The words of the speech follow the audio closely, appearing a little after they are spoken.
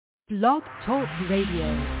Blog Talk Radio.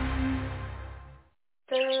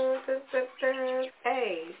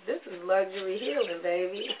 Hey, this is luxury healing,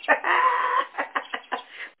 baby.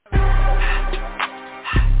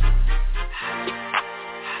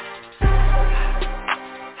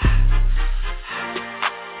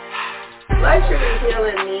 Luxury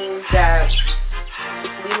healing means that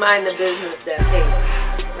we mind the business that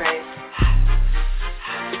pays, right?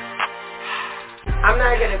 I'm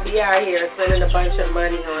not going to be out here spending a bunch of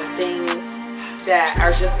money on things that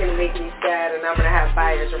are just going to make me sad and I'm going to have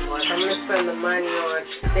buyer's remorse. I'm going to spend the money on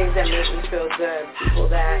things that make me feel good, people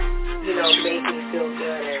that, make me feel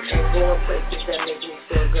good and go in places that make me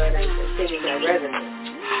feel good and things that resonate.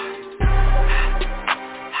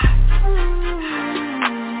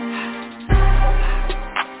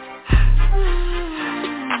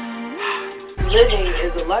 Living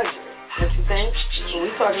is a luxury, don't you think? When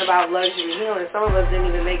we're talking about luxury healing, some of us didn't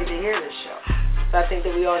even make it to hear this show. So I think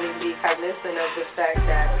that we all need to be cognizant of the fact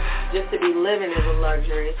that just to be living is a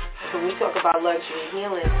luxury. So when we talk about luxury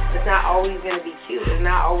healing, it's not always going to be cute. It's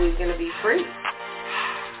not always going to be free.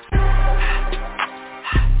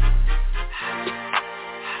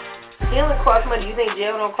 Healing costs money. You think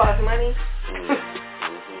jail don't cost money?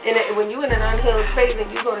 And when you're in an unhealed space and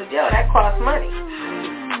you go to jail, that costs money.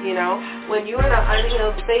 When you're in an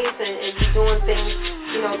unhealed space and you're doing things,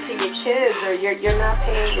 to your kids, or you're not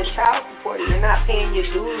paying your child support, or you're not paying your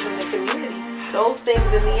dues in the community, those things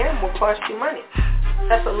in the end will cost you money.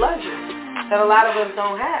 That's a luxury that a lot of us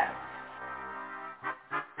don't have.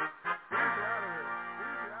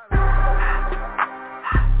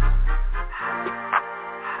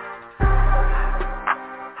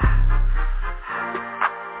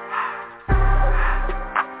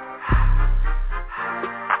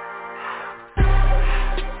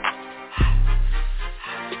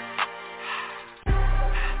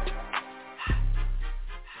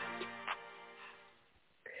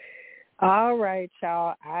 All right,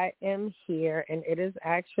 y'all, I am here, and it is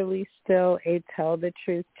actually still a Tell the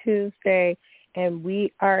Truth Tuesday, and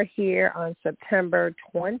we are here on September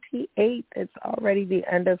 28th. It's already the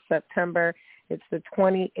end of September. It's the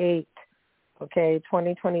 28th,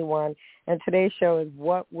 2021, and today's show is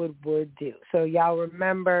What Would Do. So y'all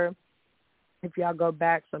remember, if y'all go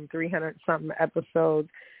back some 300-something episodes,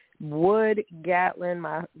 Wood Gatlin,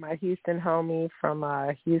 my Houston homie from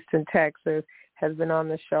Houston, Texas, has been on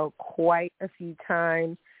the show quite a few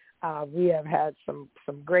times. We have had some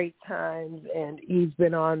great times, and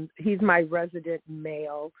he's my resident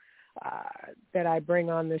male that I bring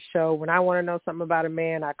on the show. When I want to know something about a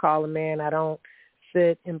man, I call a man. I don't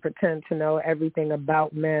sit and pretend to know everything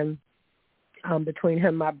about men. Between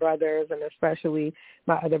him, my brothers, and especially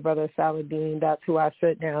my other brother, Saladin, that's who I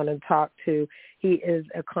sit down and talk to. He is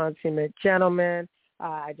a consummate gentleman.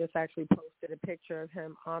 I just actually posted a picture of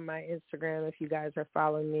him on my Instagram. If you guys are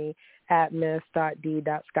following me at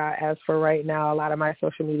miss.d.scott. As for right now, a lot of my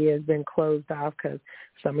social media has been closed off because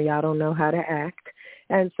some of y'all don't know how to act.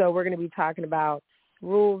 And so we're going to be talking about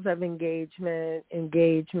rules of engagement,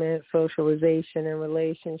 socialization, and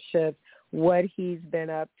relationships, what he's been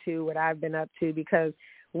up to, what I've been up to, because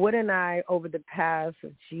Wood and I, over the past,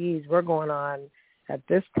 we're going on at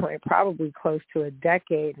this point probably close to a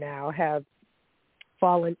decade now, have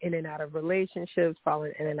fallen in and out of relationships,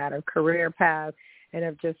 fallen in and out of career paths, and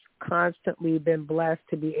have just constantly been blessed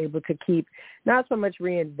to be able to keep not so much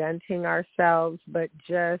reinventing ourselves, but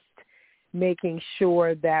just making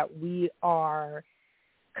sure that we are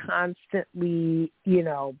constantly,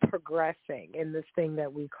 progressing in this thing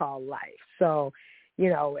that we call life. So,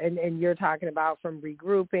 and you're talking about from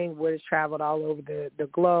regrouping. Wood has traveled all over the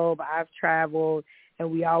globe. I've traveled. And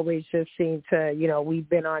we always just seem to, we've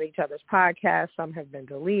been on each other's podcasts. Some have been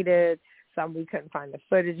deleted. Some we couldn't find the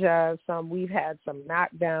footage of. Some we've had some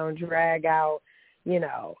knockdown, drag out,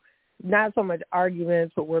 not so much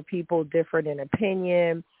arguments, but where people differed in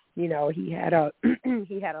opinion. He had a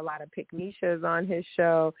lot of pick-me-shows on his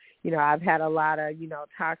show. I've had a lot of,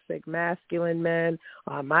 toxic masculine men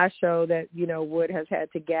on my show that, Wood has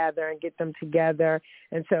had to gather and get them together.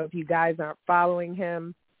 And so if you guys aren't following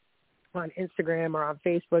him on Instagram or on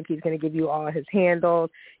Facebook, he's going to give you all his handles,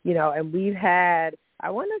 and we've had, I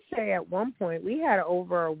want to say at one point, we had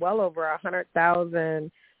well over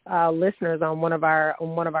 100,000 listeners on one of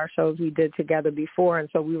our shows we did together before, and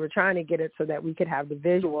so we were trying to get it so that we could have the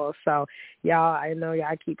visuals. So y'all, I know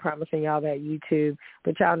y'all keep promising y'all that YouTube,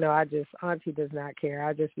 but y'all know Auntie does not care.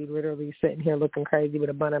 I just be literally sitting here looking crazy with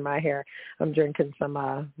a bun in my hair. I'm drinking some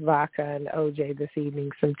vodka and OJ this evening,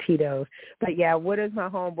 some Tito's. But yeah, Wood is my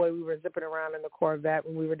homeboy. We were zipping around in the Corvette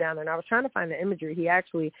when we were down there, and I was trying to find the imagery. He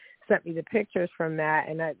actually sent me the pictures from that,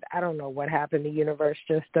 and I don't know what happened. The universe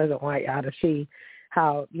just doesn't want y'all to see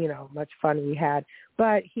how, much fun we had.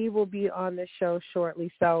 But he will be on the show shortly.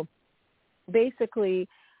 So basically,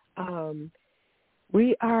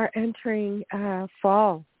 we are entering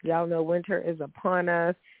fall. Y'all know winter is upon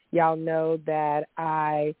us. Y'all know that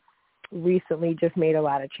I recently just made a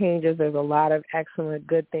lot of changes. There's a lot of excellent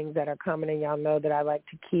good things that are coming, and y'all know that I like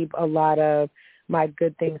to keep a lot of my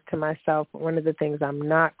good things to myself. One of the things I'm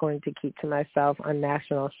not going to keep to myself on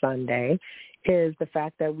National Sunday is the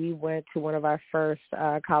fact that we went to one of our first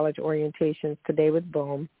college orientations today with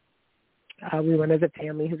Boom. We went as a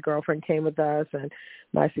family. His girlfriend came with us, and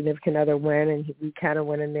my significant other went, and we kind of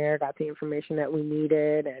went in there, got the information that we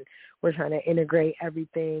needed, and we're trying to integrate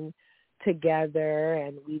everything together,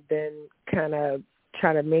 and we've been kind of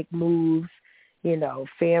trying to make moves,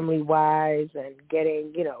 family-wise, and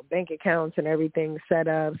getting, bank accounts and everything set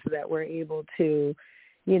up so that we're able to,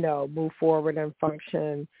 move forward and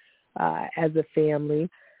function as a family.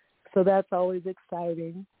 So that's always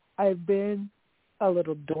exciting. I've been a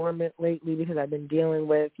little dormant lately because I've been dealing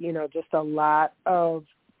with, just a lot of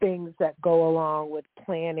things that go along with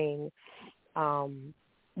planning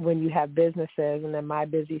when you have businesses, and then my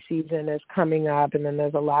busy season is coming up, and then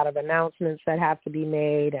there's a lot of announcements that have to be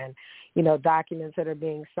made and, documents that are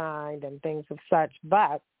being signed and things of such.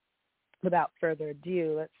 But without further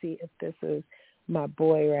ado, let's see if this is my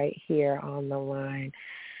boy right here on the line.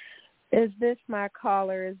 Is this my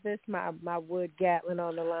caller? Is this my Wood Gatlin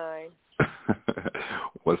on the line?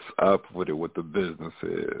 What's up with it, what the business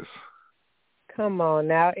is? Come on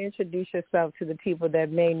now, introduce yourself to the people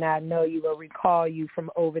that may not know you or recall you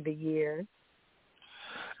from over the years.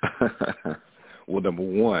 Well, number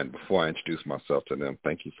one, before I introduce myself to them,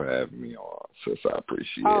 thank you for having me on, sis. I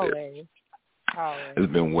appreciate it. Always.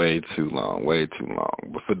 It's been way too long.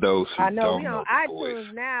 But for those who don't know, we on iTunes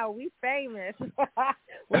voice, now. We famous.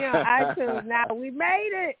 We on iTunes now. We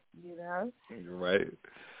made it. You're right.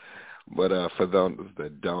 But for those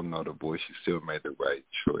that don't know the voice, you still made the right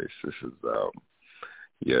choice. This is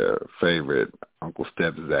your favorite Uncle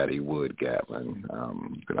Stepzaddy Wood Gatlin.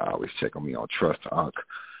 You can always check on me on Trust Unc.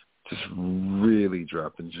 Just really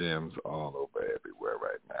dropping gems all over everywhere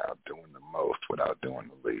right now, doing the most without doing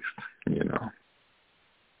the least,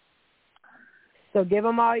 So give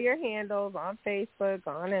them all your handles on Facebook,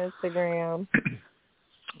 on Instagram.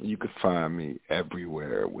 You can find me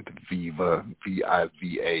everywhere with Viva,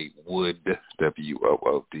 V-I-V-A, Wood,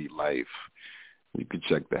 W-O-O-D, Life. You can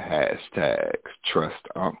check the hashtags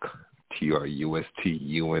TrustUnc,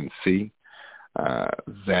 TRUSTUNC,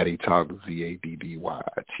 Zaddy Talk, ZADDY,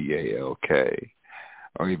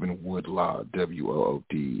 or even Woodlaw, WOODLAW.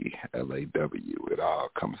 It all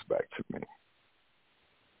comes back to me.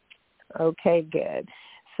 Okay, good.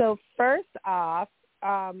 So first off,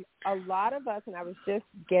 a lot of us, and I was just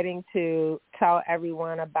getting to tell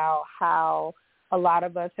everyone about how a lot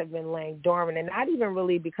of us have been laying dormant, and not even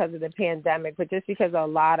really because of the pandemic, but just because a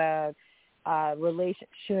lot of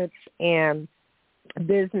relationships and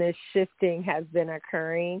business shifting has been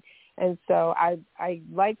occurring. And so I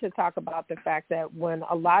like to talk about the fact that when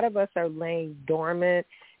a lot of us are laying dormant,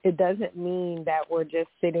 it doesn't mean that we're just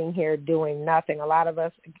sitting here doing nothing. A lot of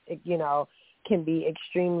us, can be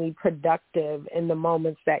extremely productive in the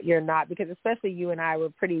moments that you're not, because especially you and I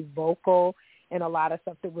were pretty vocal in a lot of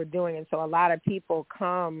stuff that we're doing. And so a lot of people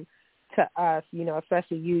come to us,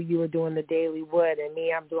 especially you were doing the Daily Wood, and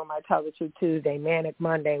me, I'm doing my Tell the Truth Tuesday, Manic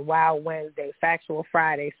Monday, Wild Wednesday, Factual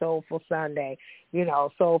Friday, Soulful Sunday,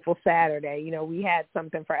 Soulful Saturday. We had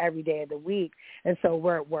something for every day of the week. And so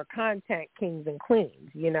we're content kings and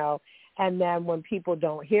queens, and then when people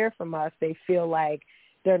don't hear from us, they feel like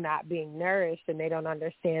they're not being nourished, and they don't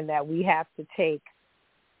understand that we have to take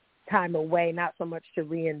time away, not so much to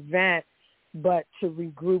reinvent, but to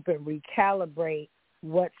regroup and recalibrate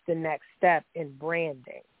what's the next step in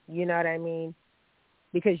branding. You know what I mean?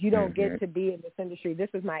 Because you don't get to be in this industry.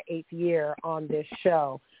 This is my 8th year on this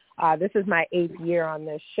show. We're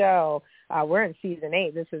in season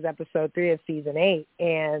 8. This is episode 3 of season 8.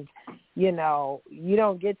 And, you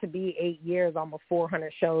don't get to be 8 years, almost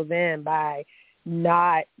 400 shows in by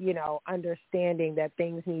not, understanding that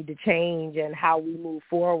things need to change and how we move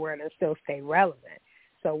forward and still stay relevant.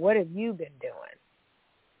 So what have you been doing?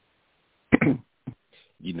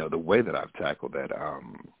 the way that I've tackled that,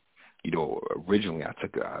 originally I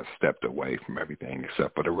stepped away from everything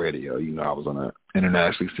except for the radio. I was on an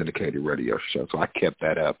internationally syndicated radio show, so I kept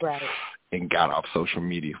that up and got off social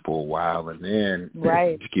media for a while. And then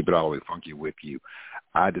to keep it all the way funky with you,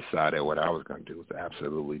 I decided what I was going to do was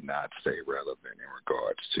absolutely not stay relevant in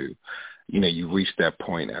regards to, you reach that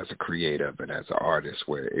point as a creative and as an artist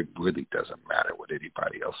where it really doesn't matter what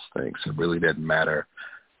anybody else thinks. It really doesn't matter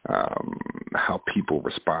how people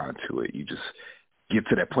respond to it. You just get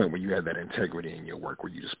to that point where you have that integrity in your work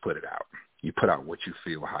where you just put it out. You put out what you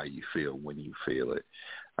feel, how you feel, when you feel it.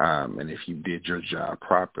 And if you did your job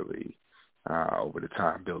properly over the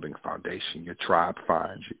time building a foundation, your tribe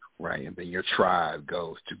finds you, right? And then your tribe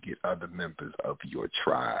goes to get other members of your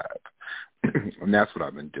tribe. And that's what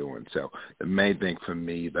I've been doing. So the main thing for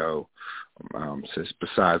me, though, since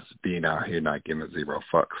besides being out here not giving zero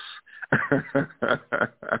fucks,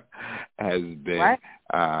 has been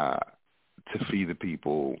to feed the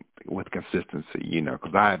people with consistency,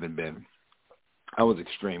 because I was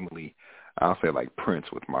extremely, I'll say like Prince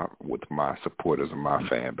with my supporters and my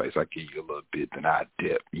fan base. I give you a little bit, then I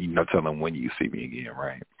dip, tell them when you see me again,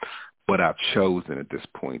 right? But I've chosen at this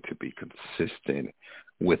point to be consistent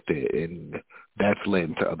with it, and that's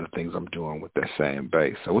led to other things I'm doing with that same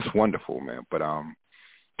base. So it's wonderful, man. But,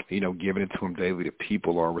 giving it to them daily, the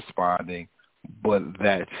people are responding. But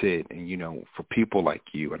that's it. And, for people like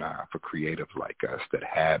you and I, for creatives like us that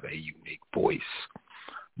have a unique voice,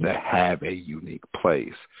 that have a unique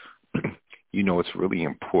place, it's really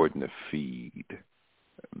important to feed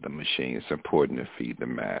the machine. It's important to feed the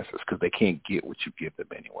masses because they can't get what you give them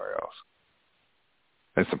anywhere else.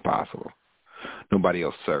 It's impossible. Nobody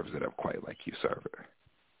else serves it up quite like you serve it.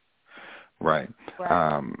 Right?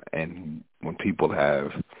 And when people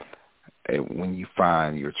have... when you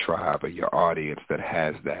find your tribe or your audience that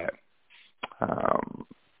has that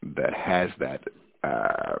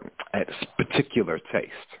particular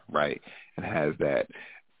taste, right, and has that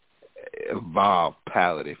evolved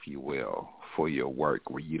palette, if you will, for your work,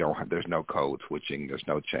 where there's no code switching, there's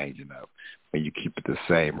no changing up, and you keep it the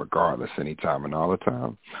same regardless, anytime and all the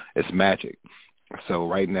time, it's magic. So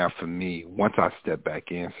right now for me, once I step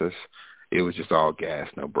back in, sis, it was just all gas,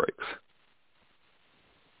 no brakes.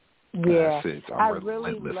 Yeah, I'm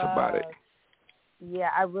relentless about it. Yeah,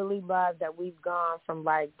 I really love that we've gone from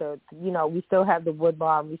like we still have the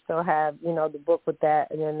Woodlawn, and we still have, the book with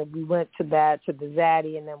that, and then we went to that, to the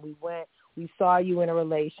Zaddy, and then we saw you in a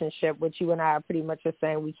relationship, which you and I are pretty much the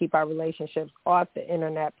same. We keep our relationships off the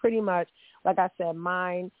internet pretty much. Like I said,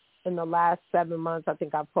 mine in the last 7 months, I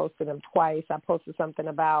think I've posted them twice. I posted something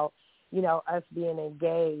about, us being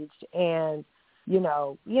engaged, and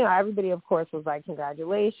everybody, of course, was like,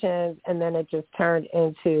 congratulations. And then it just turned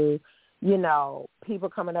into, people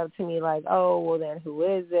coming up to me like, oh, well, then who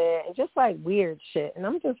is it? And just like weird shit. And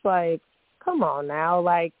I'm just like, come on now.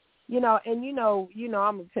 Like, and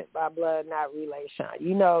I'm a pimp by blood, not relation.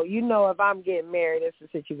 If I'm getting married, it's a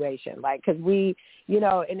situation. Like, cause we,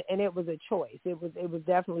 and it was a choice. It was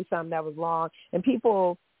definitely something that was long. And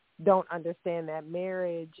people don't understand that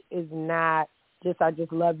marriage is not just, I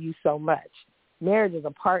just love you so much. Marriage is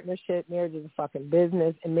a partnership, marriage is a fucking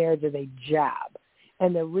business, and marriage is a job.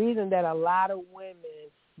 And the reason that a lot of women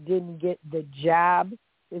didn't get the job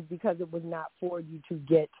is because it was not for you to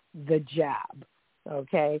get the job,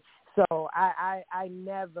 okay? So I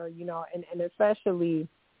never, and especially,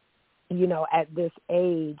 at this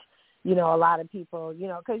age, a lot of people,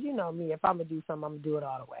 because me, if I'm going to do something, I'm going to do it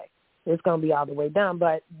all the way. It's going to be all the way done.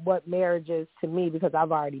 But what marriage is to me, because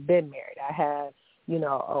I've already been married, I have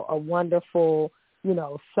a wonderful,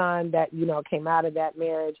 son that, came out of that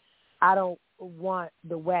marriage. I don't want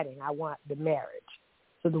the wedding. I want the marriage.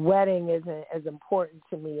 So the wedding isn't as important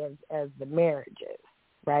to me as the marriage is,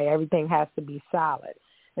 right? Everything has to be solid.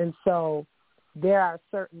 And so there are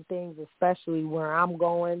certain things, especially where I'm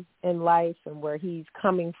going in life and where he's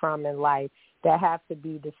coming from in life, that have to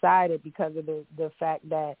be decided because of the fact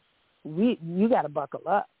that you got to buckle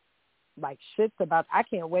up. Like, shit's about, I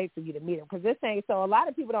can't wait for you to meet him. Because this ain't, so a lot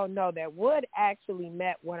of people don't know that Wood actually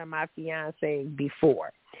met one of my fiancés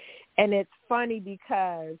before. And it's funny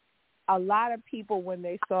because a lot of people, when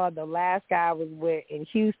they saw the last guy I was with in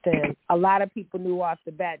Houston, a lot of people knew off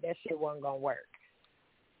the bat that shit wasn't going to work.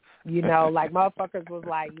 Like motherfuckers was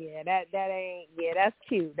like, yeah, that ain't, yeah, that's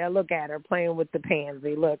cute. That look at her playing with the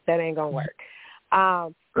pansy. Look, that ain't going to work.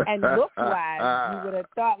 And look-wise, you would have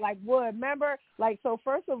thought, like, Wood, remember? Like, so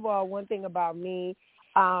first of all, one thing about me,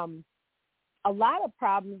 a lot of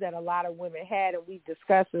problems that a lot of women had, and we've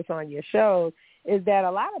discussed this on your shows, is that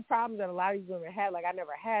a lot of problems that a lot of these women had, like, I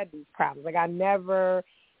never had these problems. Like, I never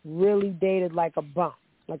really dated like a bum.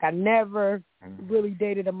 Like, I never really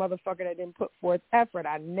dated a motherfucker that didn't put forth effort.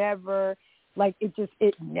 I never, like,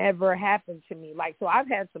 it never happened to me. Like, so I've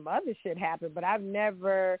had some other shit happen, but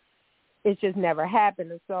it's just never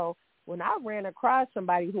happened. And so when I ran across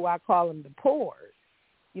somebody who I call them the poors,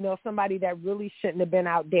 you know, somebody that really shouldn't have been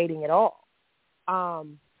out dating at all,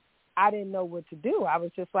 I didn't know what to do. I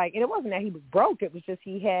was just like, and it wasn't that he was broke. It was just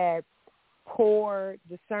he had poor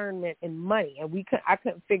discernment in money, and I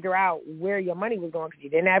couldn't figure out where your money was going because he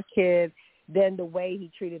didn't have kids. Then the way he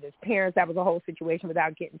treated his parents, that was a whole situation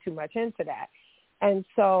without getting too much into that. And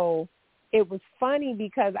so it was funny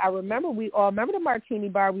because I remember remember the Martini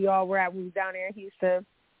Bar we all were at when we was down there in Houston?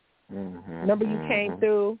 Mm-hmm, remember you came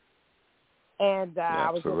through? And I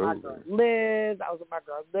was with my girl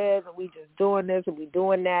Liz. And we just doing this and we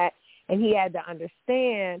doing that. And he had to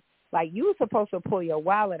understand, like, you were supposed to pull your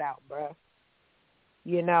wallet out, bro.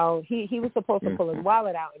 You know, he was supposed to pull his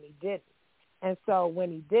wallet out, and he didn't. And so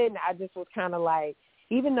when he didn't, I just was kind of like,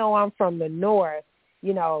 even though I'm from the North,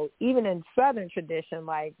 you know, even in Southern tradition,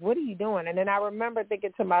 like, what are you doing? And then I remember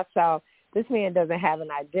thinking to myself, this man doesn't have an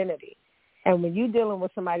identity. And when you're dealing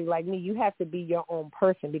with somebody like me, you have to be your own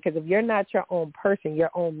person, because if you're not your own person, your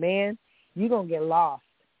own man, you're going to get lost.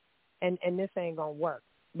 And this ain't going to work,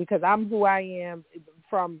 because I'm who I am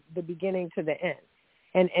from the beginning to the end.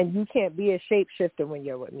 And you can't be a shapeshifter when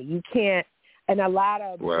you're with me. You can't. And a lot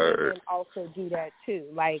of women also do that too.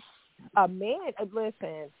 Like, a man,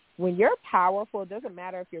 listen, when you're powerful, it doesn't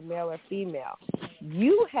matter if you're male or female.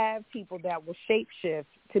 You have people that will shapeshift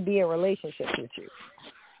to be in relationships with you.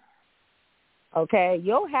 Okay?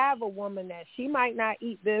 You'll have a woman that she might not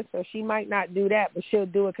eat this or she might not do that, but she'll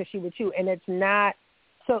do it because she with you. And it's not.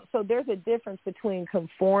 So there's a difference between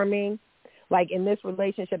conforming. Like, in this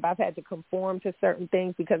relationship, I've had to conform to certain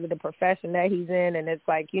things because of the profession that he's in, and it's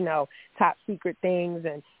like, you know, top secret things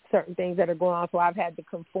and certain things that are going on. So I've had to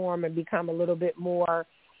conform and become a little bit more,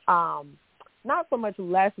 not so much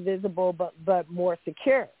less visible, but more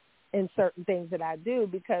secure in certain things that I do,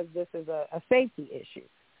 because this is a safety issue.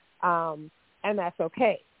 And that's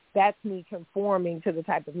okay. That's me conforming to the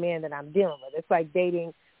type of man that I'm dealing with. It's like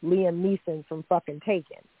dating Liam Neeson from fucking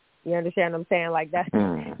Taken. You understand what I'm saying? Like, that,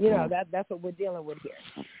 you know, that's what we're dealing with here.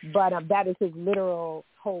 But that is his literal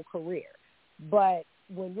whole career. But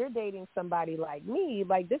when you're dating somebody like me,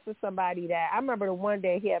 like, this is somebody that I remember the one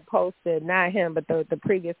day he had posted, not him, but the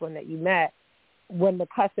previous one that you met, when the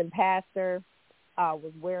cussing pastor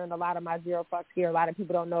was wearing a lot of my Zero Fucks gear. A lot of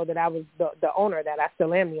people don't know that I was the owner of that. I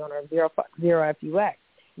still am the owner of Zero FUX.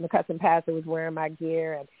 And the cussing pastor was wearing my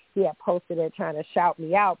gear, and he had posted it trying to shout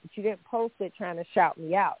me out. But you didn't post it trying to shout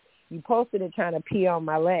me out. You posted it trying to pee on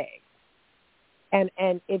my leg. And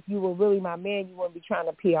if you were really my man, you wouldn't be trying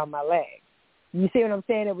to pee on my leg. You see what I'm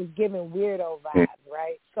saying? It was giving weirdo vibes,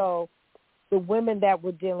 right? So the women that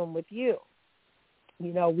were dealing with you,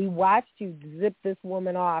 you know, we watched you zip this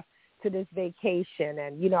woman off to this vacation.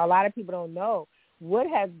 And, you know, a lot of people don't know what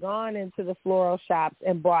has gone into the floral shops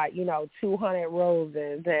and bought, you know, 200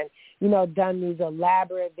 roses and, you know, done these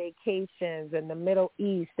elaborate vacations in the Middle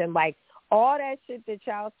East and, like, all that shit that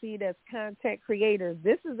y'all see that's content creators.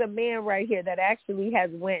 This is a man right here that actually has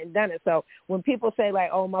went and done it. So when people say,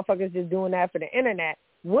 like, oh, motherfuckers just doing that for the internet,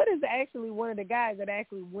 what is actually one of the guys that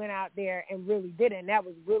actually went out there and really did it? And that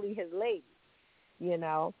was really his lady, you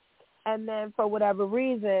know. And then for whatever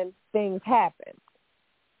reason, things happen,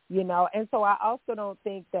 you know. And so I also don't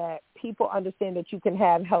think that people understand that you can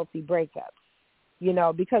have healthy breakups, you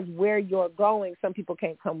know, because where you're going, some people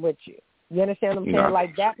can't come with you. You understand what I'm saying?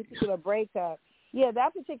 Like, that particular breakup,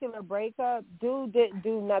 dude didn't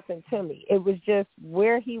do nothing to me. It was just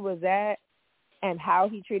where he was at and how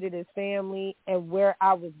he treated his family and where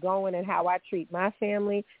I was going and how I treat my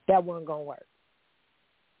family, that wasn't going to work.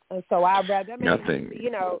 And so I'd rather, you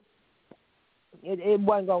know, it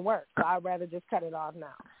wasn't going to work. So I'd rather just cut it off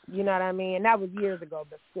now. You know what I mean? And that was years ago,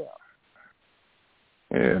 but still.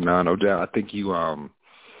 Yeah, no doubt. I think you, I'm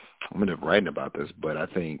going to write about this, but I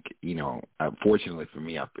think, you know, unfortunately for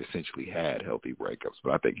me, I've essentially had healthy breakups,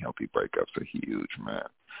 but I think healthy breakups are huge, man.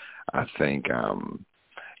 I think,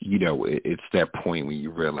 you know, it's that point when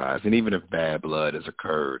you realize, and even if bad blood has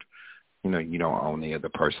occurred, you know, you don't own the other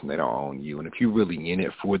person, they don't own you. And if you're really in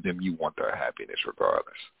it for them, you want their happiness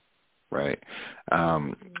regardless, right?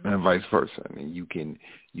 And vice versa. I mean, you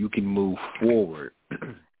can move forward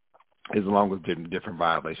as long as different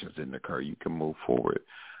violations didn't occur. You can move forward.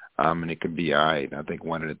 And it can be all right. And I think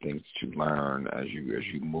one of the things that you learn as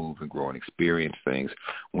you move and grow and experience things,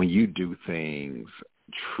 when you do things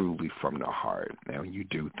truly from the heart, and when you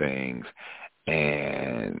do things,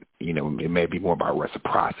 and, you know, it may be more about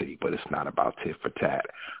reciprocity, but it's not about tit for tat.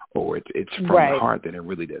 or it's from the heart, then it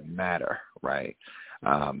really doesn't matter, right?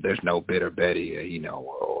 There's no bitter Betty,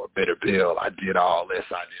 or bitter Bill. I did all this,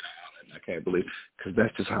 and I can't believe, because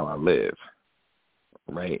that's just how I live,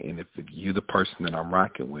 right? And if you're the person that I'm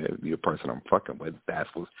rocking with, you're the person I'm fucking with, that's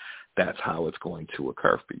how it's going to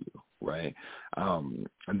occur for you, right? And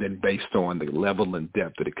then based on the level and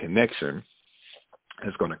depth of the connection,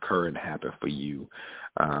 it's going to occur and happen for you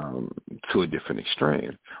to a different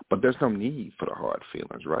extreme. But there's no need for the hard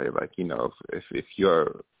feelings, right? Like, if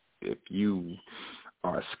you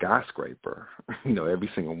are a skyscraper, every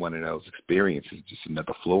single one of those experiences is just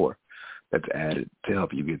another floor that's added to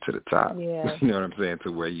help you get to the top. Yeah. You know what I'm saying?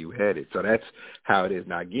 To where you headed. So that's how it is.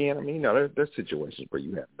 Now, again, I mean, there's situations where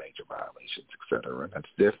you have major violations, et cetera, and that's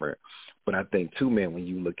different. But I think, too, man, when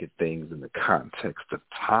you look at things in the context of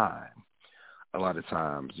time, a lot of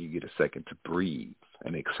times you get a second to breathe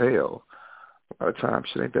and exhale. A lot of times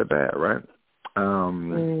shit ain't that bad, right?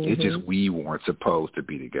 It's just we weren't supposed to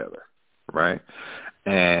be together, right?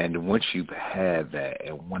 And once you've had that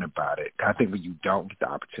and went about it, I think when you don't get the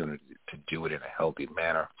opportunity to do it in a healthy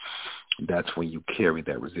manner, that's when you carry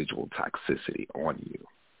that residual toxicity on you,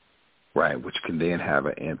 right, which can then have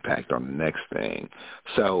an impact on the next thing.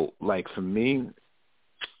 So, like, for me,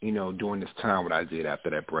 during this time, what I did after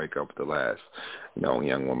that breakup with the last,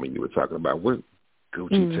 young woman you were talking about, we're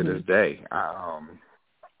Gucci to this day.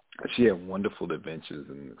 She had wonderful adventures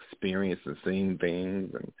and experiences and seen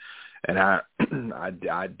things, and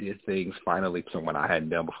I did things finally someone I hadn't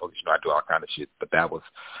done before. I do all kind of shit, but I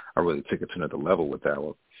really took it to another level with that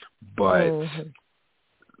one. But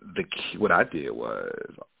the key, what I did was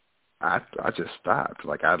I just stopped.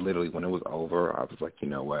 Like, I literally, when it was over, I was like, you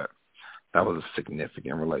know what? That was a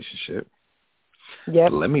significant relationship.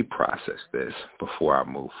 Yep. Let me process this before I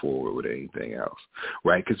move forward with anything else,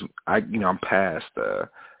 right? Because I'm past the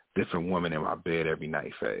different women in my bed every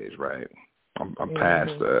night phase, right? I'm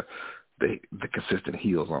past the consistent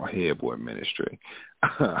heels on headboard ministry,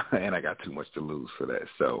 and I got too much to lose for that.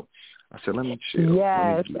 So I said, let me chill.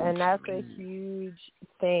 Yes, and that's a huge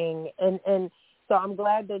thing, and so I'm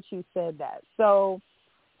glad that you said that. So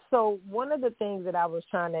one of the things that I was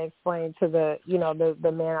trying to explain to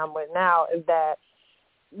the man I'm with now is that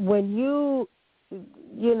when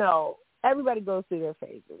everybody goes through their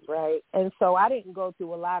phases, right? And so I didn't go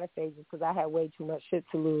through a lot of phases because I had way too much shit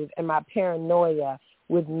to lose, and my paranoia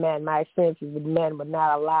with men, my experiences with men would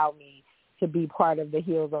not allow me to be part of the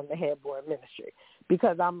heels on the headboard ministry,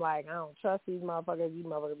 because I'm like, I don't trust these motherfuckers. These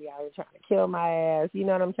motherfuckers be out here trying to kill my ass. You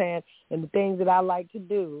know what I'm saying? And the things that I like to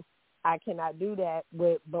do, I cannot do that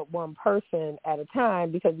with but one person at a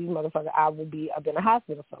time, because these motherfuckers, I will be up in a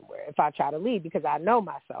hospital somewhere if I try to leave, because I know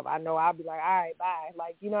myself. I know I'll be like, all right, bye.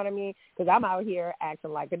 Like, you know what I mean? Because I'm out here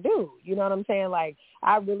acting like a dude. You know what I'm saying? Like,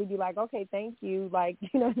 I really be like, okay, thank you. Like,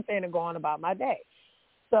 you know what I'm saying? And go on about my day.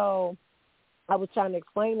 So I was trying to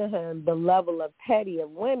explain to him the level of petty of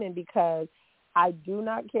women, because I do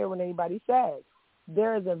not care what anybody says.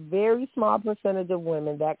 There is a very small percentage of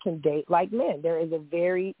women that can date like men. There is a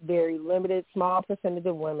very, very limited small percentage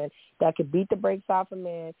of women that can beat the brakes off a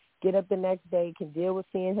man, get up the next day, can deal with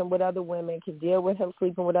seeing him with other women, can deal with him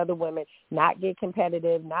sleeping with other women, not get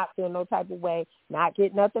competitive, not feel no type of way, not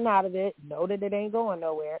get nothing out of it, know that it ain't going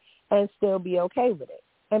nowhere, and still be okay with it.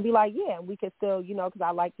 And be like, yeah, we could still, because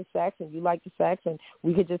I like the sex and you like the sex, and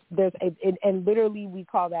we could just, and literally we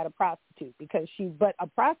call that a prostitute, but a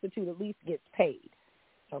prostitute at least gets paid.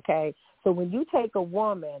 Okay, so when you take a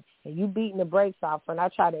woman and you beating the brakes off her, and I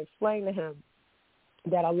try to explain to him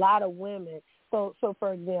that a lot of women, so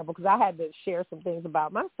for example, because I had to share some things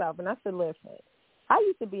about myself, and I said, listen, I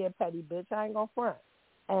used to be a petty bitch, I ain't gonna front.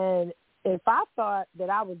 And if I thought that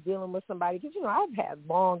I was dealing with somebody, because, I've had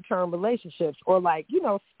long-term relationships, or like,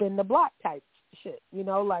 spin the block type shit,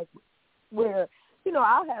 like where,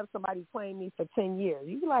 I'll have somebody claim me for 10 years.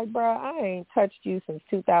 You be like, bro, I ain't touched you since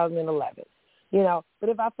 2011. But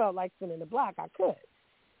if I felt like spinning the block, I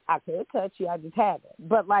could touch you, I just haven't.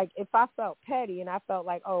 But, like, if I felt petty and I felt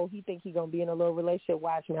like, oh, he think he going to be in a little relationship,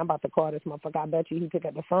 watch me, I'm about to call this motherfucker, I bet you he pick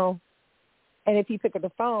up the phone. And if he pick up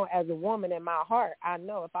the phone, as a woman in my heart, I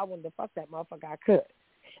know if I wanted to fuck that motherfucker, I could.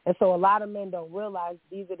 And so a lot of men don't realize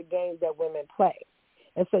these are the games that women play.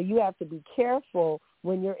 And so you have to be careful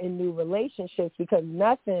when you're in new relationships, because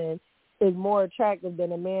nothing is more attractive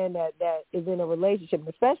than a man that is in a relationship,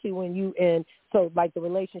 especially when you in, so like the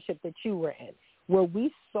relationship that you were in, where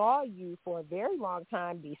we saw you for a very long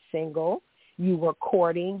time be single, you were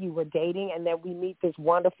courting, you were dating, and then we meet this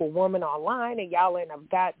wonderful woman online, and y'all in a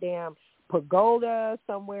goddamn pagoda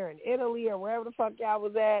somewhere in Italy or wherever the fuck y'all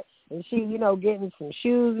was at, and she, getting some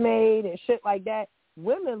shoes made and shit like that.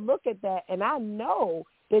 women look at that, and I know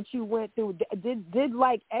that you went through, did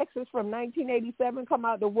like exes from 1987 come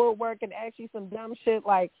out the woodwork and ask you some dumb shit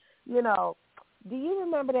like, you know, do you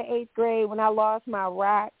remember the 8th grade when I lost my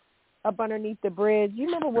rock up underneath the bridge? You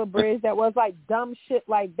remember what bridge that was? Like dumb shit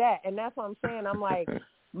like that. And that's what I'm saying. I'm like,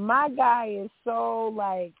 my guy is so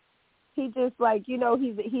like, he just like, you know,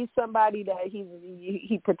 he's somebody that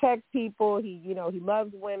he protects people. He, you know, he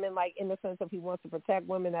loves women, like in the sense of he wants to protect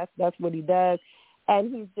women. That's what he does.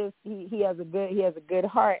 And he's just, he has a good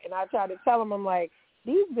heart. And I try to tell him, I'm like,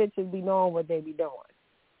 these bitches be knowing what they be doing.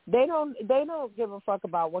 They don't give a fuck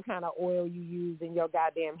about what kind of oil you use in your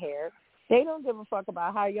goddamn hair. They don't give a fuck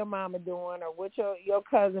about how your mama doing or what your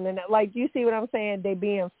cousin and that. Like, you see what I'm saying? They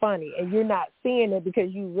being funny, and you're not seeing it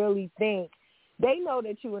because you really think they know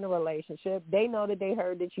that you in a relationship. They know that they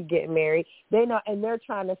heard that you getting married. They know, and they're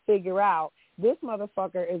trying to figure out, this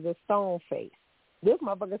motherfucker is a stone face. This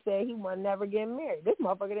motherfucker said he was never getting married. This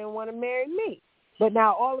motherfucker didn't want to marry me. But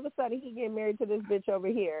now all of a sudden he getting married to this bitch over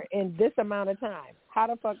here in this amount of time. How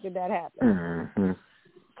the fuck did that happen? Mm-hmm.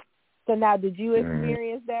 So now, did you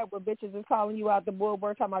experience that where bitches is calling you out the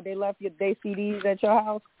woodwork talking about they left their CDs at your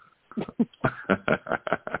house?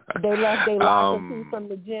 They left their locker key from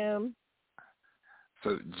the gym.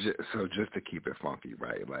 So just to keep it funky,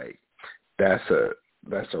 right? Like that's a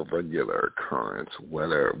regular occurrence,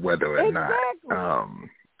 whether or not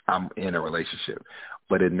I'm in a relationship.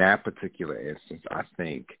 But in that particular instance, I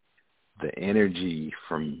think the energy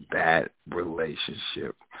from that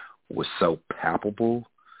relationship was so palpable.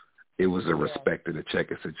 It was a respect to the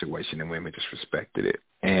checker situation, and women just respected it.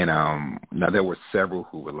 And now there were several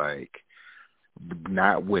who were like,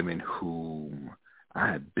 not women whom I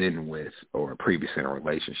had been with or previously in a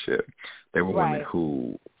relationship. There were women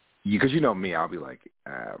who, because you know me, I'll be like,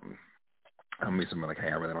 I'll meet someone like, hey,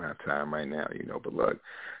 I really don't have time right now, you know, but look,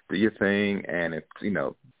 do your thing, and if, you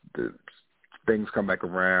know, the things come back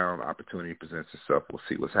around, opportunity presents itself, we'll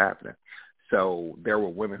see what's happening. So there were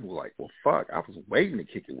women who were like, well, fuck, I was waiting to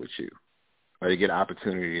kick it with you. Or you get an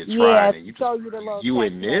opportunity to try, and you just, you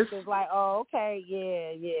in this? It's like, oh, okay,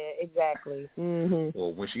 yeah, exactly. Mm-hmm.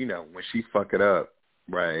 Well, when she fuck it up,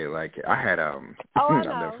 right, like I had, I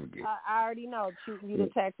know. I already know. Shooting you the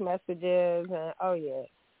text messages, and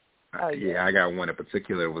yeah, I got one in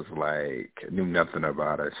particular was like, knew nothing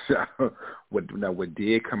about her. So what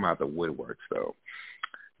did come out the woodworks, though,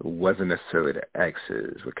 it wasn't necessarily the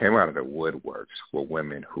exes. What came out of the woodworks were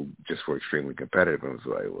women who just were extremely competitive and was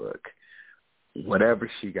like, look, whatever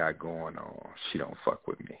she got going on, she don't fuck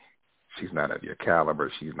with me. She's not of your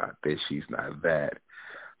caliber. She's not this. She's not that.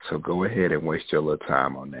 So go ahead and waste your little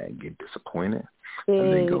time on that and get disappointed.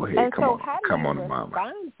 And then go ahead and come on to mama. How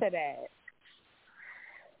do you respond to that?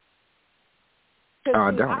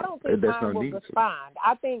 I don't think mine would respond.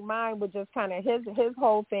 I think mine would just kind of, his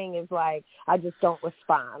whole thing is like, I just don't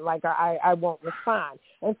respond. Like, I won't respond.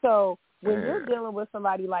 And so when you're dealing with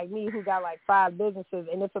somebody like me who got like 5 businesses,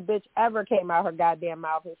 and if a bitch ever came out her goddamn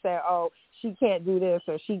mouth and said, oh, she can't do this,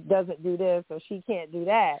 or she doesn't do this, or she can't do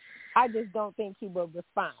that, I just don't think he will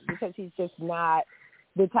respond, because he's just not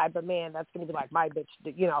the type of man that's going to be like, my bitch,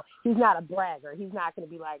 you know, he's not a bragger. He's not going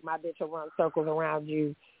to be like, my bitch will run circles around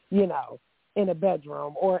you, you know, in a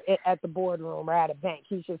bedroom or at the boardroom or at a bank.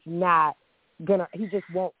 He's just not going to, he just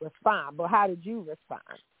won't respond. But how did you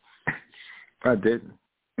respond? I didn't.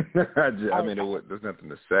 There's nothing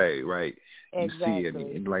to say, right? Exactly. You see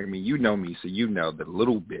it, you know me, so you know the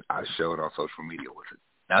little bit I showed on social media was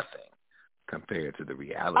nothing compared to the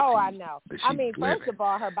reality. Oh, I know. Living. First of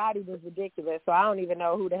all, her body was ridiculous, so I don't even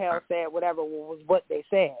know who the hell said whatever was what they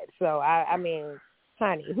said. So, I mean,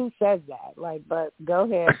 honey, who says that? Like, but go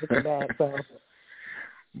ahead with that. So.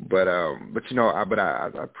 But you know, I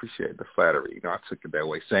appreciate the flattery. You know, I took it that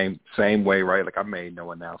way. Same way, right? Like, I made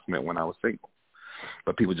no announcement when I was single.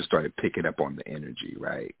 But people just started picking up on the energy,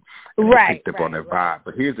 right? Picked up on their vibe.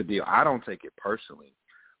 But here's the deal. I don't take it personally,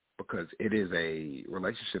 because it is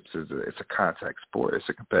it's a contact sport. It's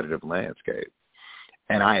a competitive landscape.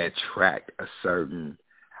 And I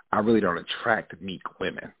really don't attract meek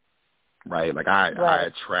women, right? Like I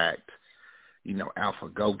attract, you know, alpha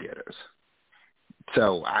go-getters.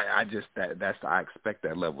 So I expect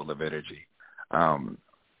that level of energy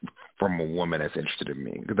from a woman that's interested in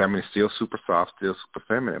me. Because, I mean, it's still super soft, still super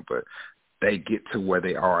feminine, but they get to where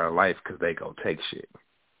they are in life because they go take shit.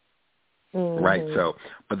 Mm-hmm. Right? So,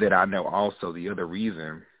 but then I know also the other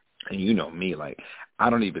reason, and you know me, like, I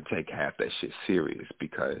don't even take half that shit serious,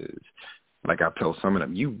 because, like I've told some of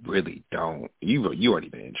them, you really don't, you aren't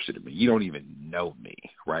even interested in me. You don't even know me,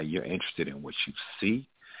 right? You're interested in what you see,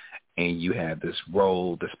 and you have this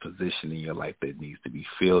role, this position in your life that needs to be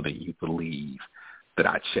filled, and you believe that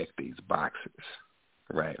I check these boxes,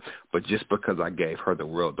 right? But just because I gave her the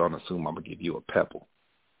world, don't assume I'm going to give you a pebble.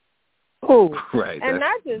 Ooh. Right. And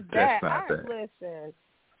not just that. Listen,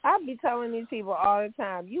 I be telling these people all the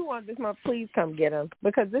time, you want this man, please come get him,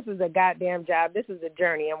 because this is a goddamn job. This is a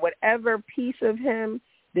journey. And whatever piece of him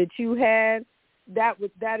that you had, that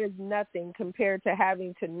is nothing compared to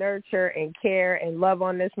having to nurture and care and love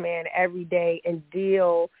on this man every day and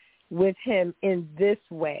deal with him in this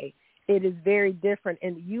way. It is very different.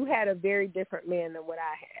 And you had a very different man than what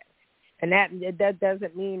I had. And that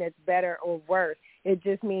doesn't mean it's better or worse. It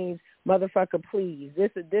just means, motherfucker, please.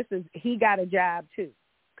 This is he got a job too.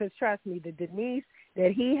 Because trust me, the Denise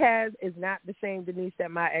that he has is not the same Denise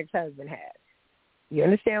that my ex-husband had. You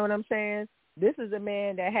understand what I'm saying? This is a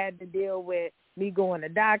man that had to deal with me going to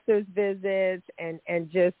doctor's visits and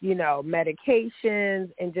just, medications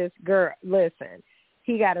and just, girl, listen,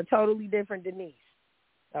 he got a totally different Denise.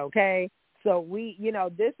 Okay? So we,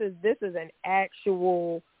 this is an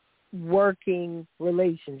actual working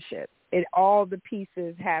relationship. All the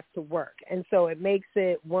pieces have to work. And so it makes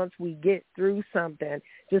it, once we get through something,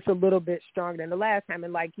 just a little bit stronger than the last time.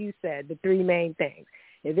 And like you said, the three main things.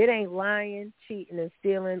 If it ain't lying, cheating, and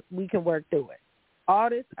stealing, we can work through it. All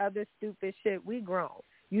this other stupid shit, we grown.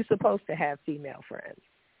 You supposed to have female friends.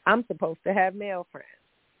 I'm supposed to have male friends.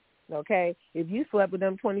 Okay? If you slept with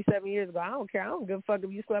them 27 years ago, I don't care. I don't give a fuck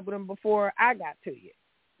if you slept with them before I got to you.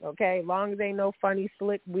 Okay, as long as ain't no funny,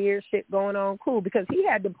 slick, weird shit going on, cool. Because he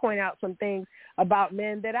had to point out some things about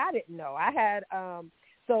men that I didn't know. I had,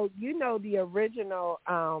 so the original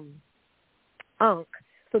Unc.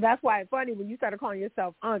 So that's why it's funny when you started calling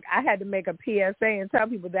yourself Unc. I had to make a PSA and tell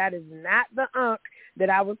people that is not the Unc that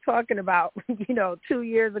I was talking about, 2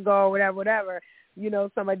 years ago or whatever.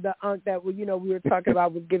 Somebody, the Unc that, we were talking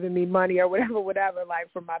about was giving me money or whatever,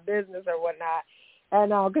 like for my business or whatnot. And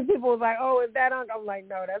because people was like, oh, is that Unc? I'm like,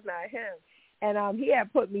 no, that's not him. And he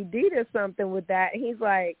had put me deed or something with that. He's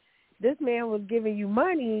like, this man was giving you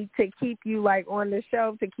money to keep you like on the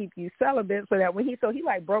shelf, to keep you celibate, so that when he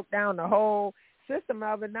like broke down the whole system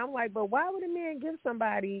of it. And I'm like, but why would a man give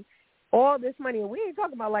somebody all this money? And we ain't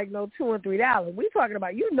talking about like no $2 and $3. We talking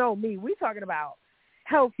about, me. We talking about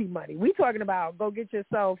healthy money. We talking about go get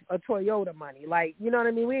yourself a Toyota money. Like, you know what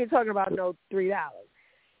I mean? We ain't talking about no $3.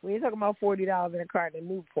 We ain't talking about $40 in a carton of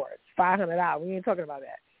Newports, $500. We ain't talking about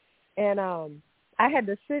that. And I had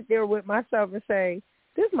to sit there with myself and say,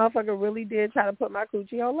 this motherfucker really did try to put my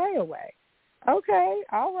coochie on layaway. Okay,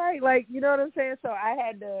 all right. Like, you know what I'm saying? So I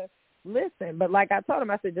had to listen. But like I told him,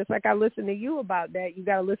 I said, just like I listen to you about that, you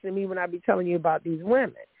got to listen to me when I be telling you about these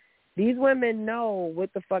women. These women know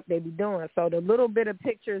what the fuck they be doing. So the little bit of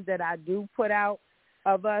pictures that I do put out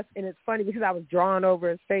of us, and it's funny because I was drawing over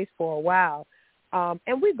his face for a while,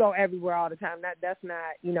 and we go everywhere all the time. That's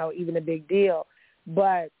not, even a big deal.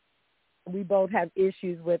 But we both have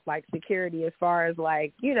issues with, like, security as far as,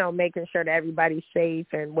 like, making sure that everybody's safe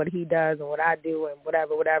and what he does and what I do and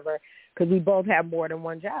whatever, because we both have more than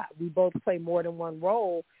one job. We both play more than one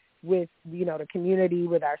role with, the community,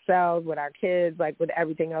 with ourselves, with our kids, like with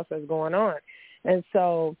everything else that's going on. And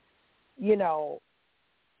so,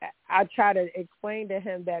 I try to explain to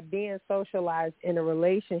him that being socialized in a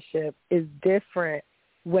relationship is different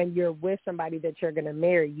when you're with somebody that you're going to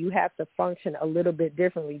marry. You have to function a little bit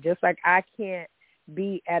differently. Just like I can't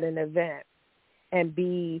be at an event and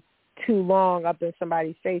be too long up in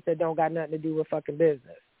somebody's face that don't got nothing to do with fucking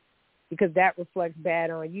business, because that reflects bad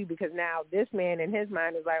on you, because now this man in his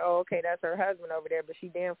mind is like, oh, okay, that's her husband over there, but she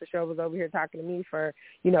damn for sure was over here talking to me for,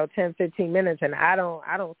 10, 15 minutes, and I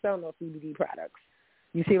don't sell no CBD products.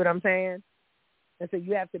 You see what I'm saying? And so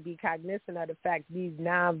you have to be cognizant of the fact, these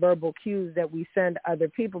nonverbal cues that we send other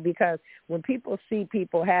people, because when people see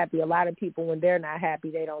people happy, a lot of people, when they're not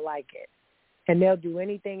happy, they don't like it. And they'll do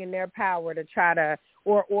anything in their power to try to,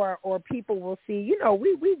 or people will see,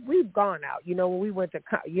 we've gone out, when we went to,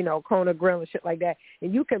 Kona Grill and shit like that,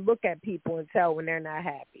 and you can look at people and tell when they're not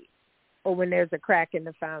happy, or when there's a crack in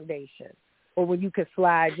the foundation, or when you could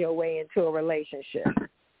slide your way into a relationship.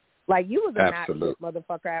 Like, you was a not shit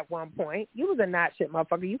motherfucker at one point. You was a not shit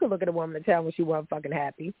motherfucker. You could look at a woman and tell when she wasn't fucking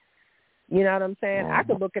happy. You know what I'm saying? I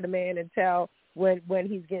could look at a man and tell when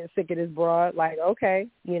he's getting sick of his broad, like, okay,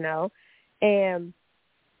 And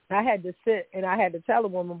I had to sit and I had to tell a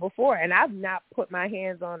woman before, and I've not put my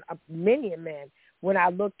hands on many a men when I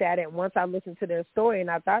looked at it. Once I listened to their story, and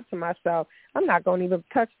I thought to myself, I'm not going to even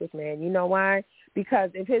touch this man. You know why?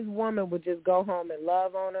 Because if his woman would just go home and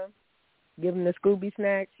love on him, give him the Scooby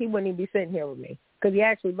snacks, he wouldn't even be sitting here with me, because he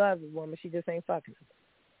actually loves his woman. She just ain't fucking him.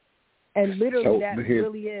 And literally, that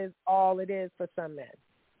really is all it is for some men.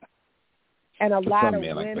 And a lot of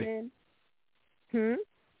women, I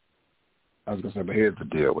was going to say, but here's the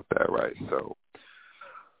deal with that, right? So,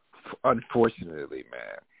 unfortunately,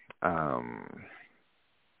 man,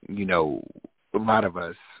 you know, a lot of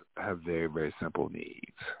us have very, very simple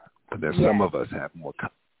needs, but then some of us have more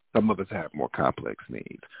complex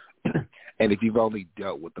needs. And if you've only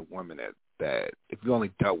dealt with the women that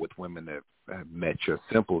have met your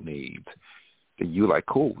simple needs, then you like,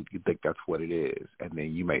 cool, you think that's what it is. And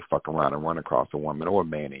then you may fuck around and run across a woman or a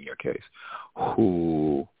man in your case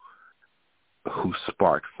who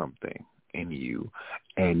sparks something in you,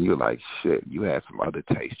 and you're like, shit, you had some other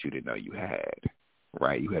tastes you didn't know you had,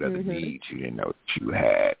 right? You had other needs you didn't know that you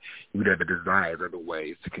had. You had the desires, other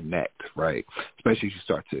ways to connect, right? Especially as you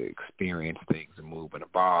start to experience things and move and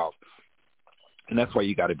evolve. And that's why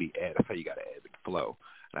you got to that's how you got to ebb and flow.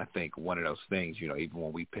 And I think one of those things, you know, even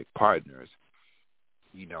when we pick partners,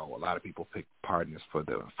 you know, a lot of people pick partners for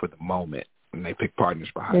the moment, and they pick partners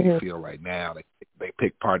for how you feel right now. They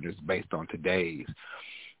pick partners based on today's,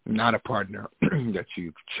 not a partner that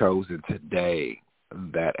you've chosen today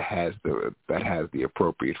that has the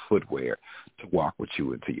appropriate footwear to walk with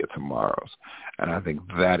you into your tomorrows. And I think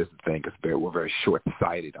that is the thing. We're very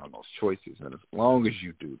short-sighted on those choices. And as long as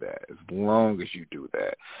you do that,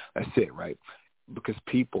 that's it, right? Because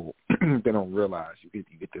people, they don't realize you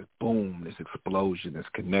get this boom, this explosion, this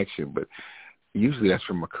connection, but usually that's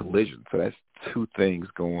from a collision. So that's two things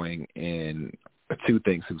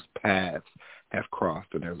whose paths have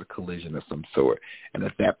crossed, and there's a collision of some sort. And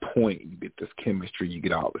at that point, you get this chemistry, you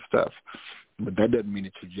get all this stuff. But that doesn't mean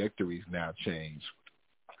the trajectories now change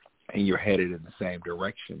and you're headed in the same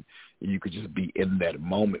direction. You could just be in that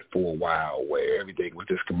moment for a while where everything was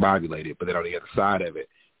discombobulated, but then on the other side of it,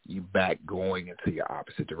 you back going into your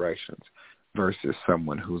opposite directions versus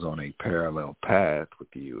someone who's on a parallel path with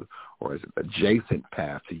you or is an adjacent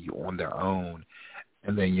path to you on their own,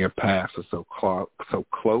 and then your paths are so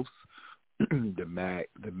close, the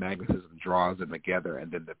magnetism draws them together,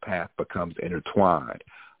 and then the path becomes intertwined,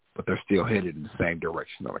 but they're still headed in the same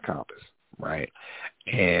direction on the compass, right?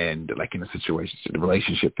 And like in the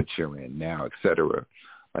relationship that you're in now, et cetera,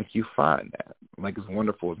 like you find that. Like as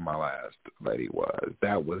wonderful as my last lady was,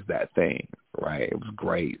 that was that thing, right? It was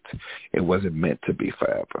great. It wasn't meant to be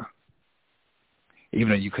forever. Even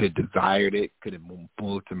though you could have desired it, could have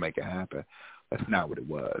moved to make it happen, that's not what it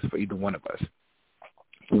was for either one of us,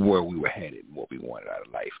 where we were headed and what we wanted out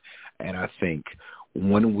of life. And I think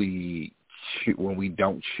when we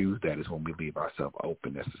don't choose that is when we leave ourselves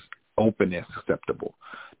open as acceptable.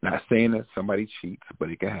 Not saying that somebody cheats, but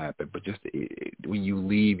it can happen. But just when you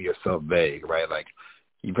leave yourself vague, right? Like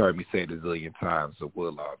you've heard me say it a zillion times, so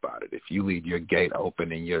we'll law about it. If you leave your gate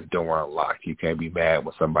open and your door unlocked, you can't be mad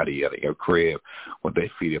when somebody at your crib with their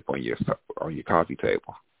feet up on your coffee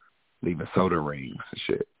table, leaving soda rings and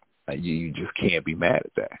shit. Like you just can't be mad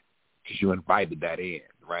at that because you invited that in,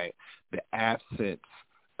 right? The absence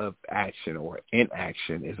of action or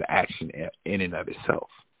inaction is action in and of itself.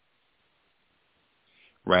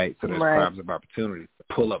 Right? So there's crimes of opportunity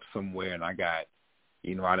to pull up somewhere and I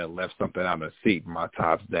done left something on the seat, my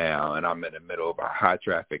top's down, and I'm in the middle of a high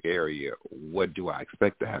traffic area. What do I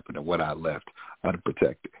expect to happen to what I left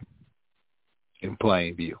unprotected in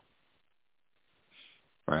plain view?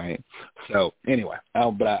 Right? So anyway,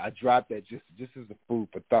 but I dropped that just as a food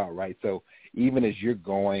for thought, right? So even as you're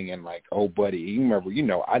going and like, oh, buddy, you remember,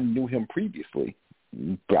 I knew him previously.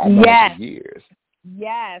 I know him for years.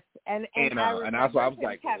 Yes, and I was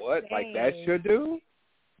like, what? Like that's your dude?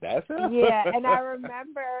 That's him? Yeah, and I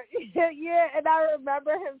remember,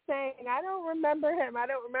 him saying, I don't remember him,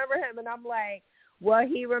 and I'm like, well,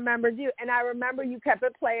 he remembered you, and I remember you kept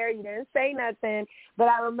it player, you didn't say nothing, but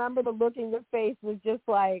I remember the look in your face was just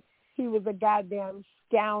like he was a goddamn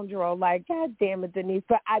scoundrel, like, God damn it, Denise,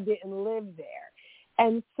 but I didn't live there,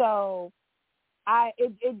 and so.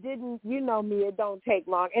 It didn't, you know me, it don't take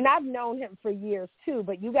long. And I've known him for years, too,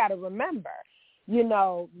 but you got to remember,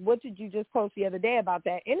 what did you just post the other day about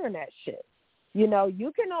that internet shit? You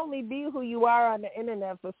can only be who you are on the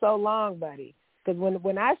internet for so long, buddy. Because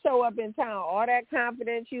when I show up in town, all that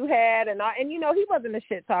confidence you had and he wasn't a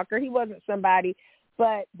shit talker. He wasn't somebody,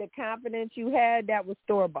 but the confidence you had, that was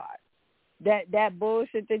store-bought. That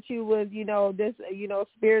bullshit that you was,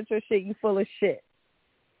 spiritual shit, you full of shit,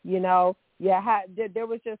 there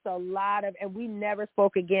was just a lot of, and we never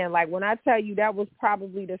spoke again. Like when I tell you that was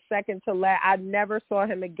probably the second to last, I never saw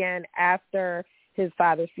him again after his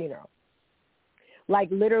father's funeral. Like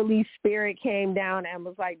literally spirit came down and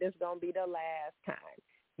was like, this is going to be the last time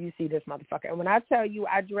you see this motherfucker. And when I tell you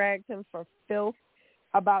I dragged him for filth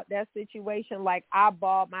about that situation, like I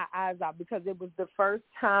bawled my eyes out because it was the first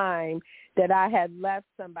time that I had left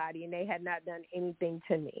somebody and they had not done anything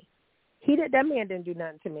to me. That man didn't do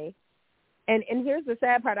nothing to me. And here's the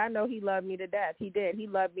sad part. I know he loved me to death. He did. He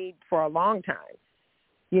loved me for a long time,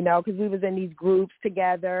 you know, because we was in these groups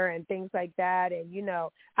together and things like that. And, you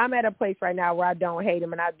know, I'm at a place right now where I don't hate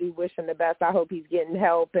him and I do wish him the best. I hope he's getting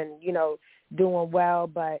help and, you know, doing well.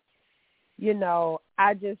 But, you know,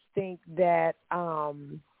 I just think that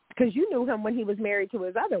because you knew him when he was married to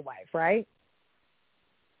his other wife, right?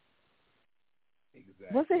 Exactly.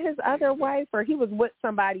 Was it his other wife or he was with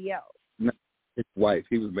somebody else? No, his wife.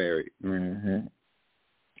 He was married. Mm-hmm.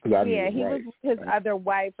 Yeah, he was with his other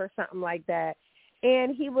wife or something like that.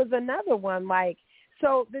 And he was another one. Like,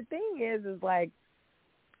 so the thing is like,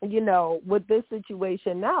 you know, with this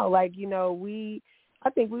situation now, like, you know, I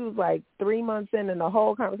think we was like 3 months in and the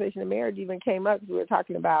whole conversation of marriage even came up because we were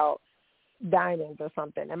talking about diamonds or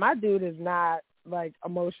something. And my dude is not like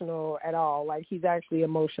emotional at all. Like he's actually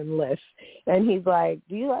emotionless. And he's like,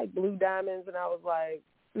 do you like blue diamonds? And I was like,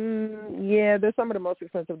 yeah, they're some of the most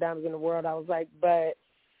expensive diamonds in the world. I was like, but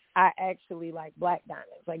I actually like black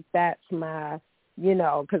diamonds. Like that's my, you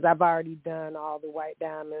know, because I've already done all the white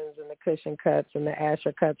diamonds and the cushion cuts and the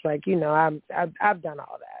Asher cuts. Like, you know, I've done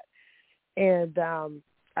all that. And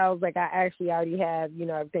I was like, I actually already have, you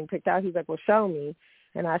know, everything picked out. He's like, well, show me.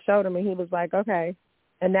 And I showed him, and he was like, okay.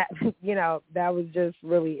 And that, you know, that was just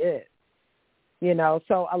really it. You know,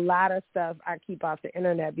 so a lot of stuff I keep off the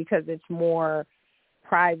internet because it's more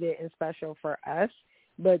private and special for us.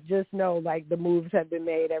 But just know, like, the moves have been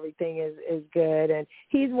made. Everything is good. And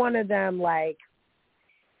he's one of them, like,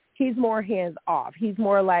 he's more hands off. He's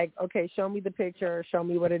more like, okay, show me the picture, show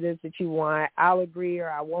me what it is that you want. I'll agree or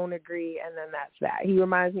I won't agree, and then that's that. He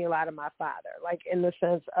reminds me a lot of my father, like in the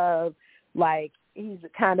sense of, like, he's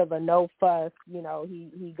kind of a no fuss. You know,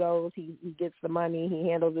 he goes, he gets the money, he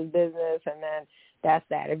handles his business, and then that's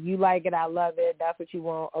that. If you like it, I love it. That's what you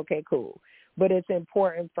want. Okay, cool. But it's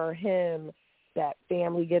important for him that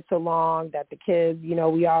family gets along, that the kids, you know,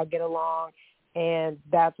 we all get along. And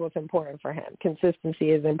that's what's important for him.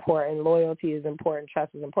 Consistency is important. Loyalty is important.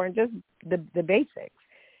 Trust is important. Just the basics.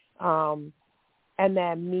 And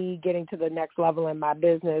then me getting to the next level in my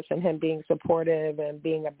business and him being supportive and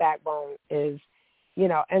being a backbone is, you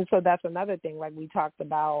know, and so that's another thing. Like we talked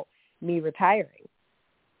about me retiring.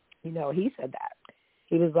 You know, he said that.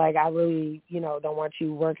 He was like, I really, you know, don't want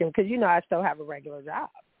you working because, you know, I still have a regular job.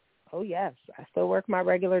 Oh, yes, I still work my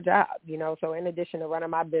regular job, you know. So in addition to running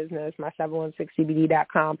my business, my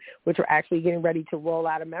 716cbd.com, which we're actually getting ready to roll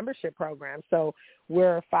out a membership program. So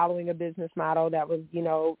we're following a business model that was, you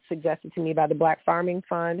know, suggested to me by the Black Farming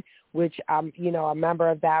Fund, which I'm, you know, a member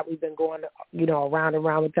of that. We've been going, you know, around and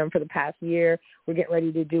around with them for the past year. We're getting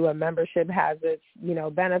ready to do a membership, has its, you know,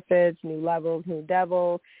 benefits, new levels, new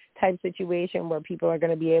devils type situation where people are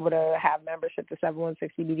going to be able to have membership to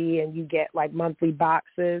 716CBD and you get like monthly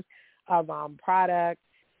boxes of products.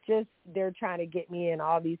 Just they're trying to get me in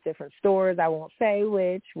all these different stores. I won't say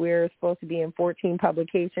which. We're supposed to be in 14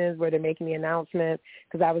 publications where they're making the announcement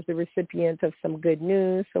because I was the recipient of some good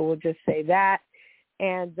news. So we'll just say that.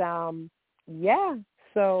 And, yeah,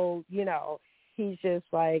 so, you know, he's just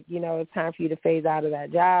like, you know, it's time for you to phase out of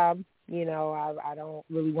that job. You know, I don't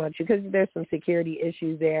really want you because there's some security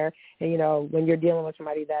issues there. And, you know, when you're dealing with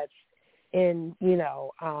somebody that's in, you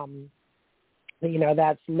know,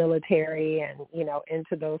 that's military and, you know,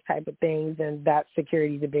 into those type of things, and that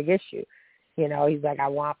security is a big issue. You know, he's like, I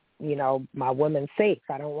want, you know, my women safe.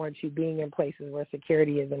 I don't want you being in places where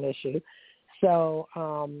security is an issue. So,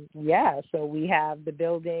 yeah, so we have the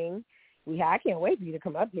building. I can't wait for you to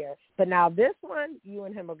come up here. But now this one, you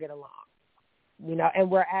and him will get along. You know, and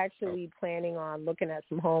we're actually planning on looking at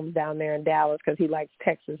some homes down there in Dallas because he likes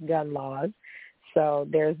Texas gun laws. So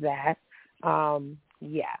there's that.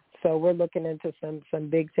 Yeah. So we're looking into some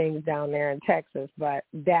big things down there in Texas, but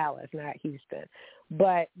Dallas, not Houston.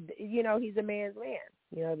 But, you know, he's a man's man.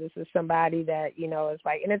 You know, this is somebody that, you know, is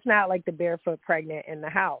like, and it's not like the barefoot pregnant in the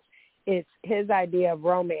house. It's his idea of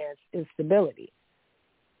romance is stability.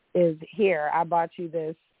 Is here, I bought you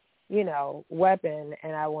this, you know, weapon,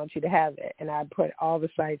 and I want you to have it. And I put all the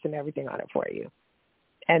sights and everything on it for you.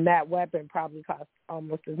 And that weapon probably costs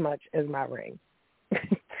almost as much as my ring.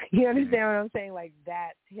 You understand what I'm saying? Like,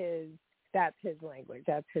 that's his language.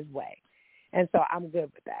 That's his way. And so I'm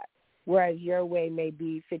good with that. Whereas your way may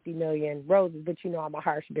be 50 million roses, but you know I'm a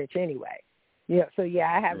harsh bitch anyway. Yeah, so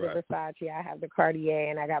yeah, I have the Versace, I have the Cartier,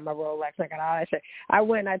 and I got my Rolex, I got all that shit. I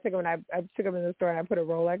went and I took him in the store and I put a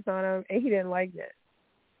Rolex on him, and he didn't like it.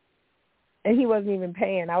 And he wasn't even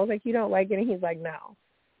paying. I was like, you don't like it? And he's like, no.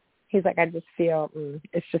 He's like, I just feel,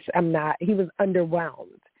 it's just, I'm not, he was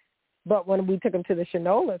underwhelmed. But when we took him to the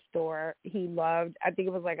Shinola store, he loved, I think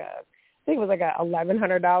it was like a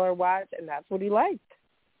 $1,100 watch, and that's what he liked.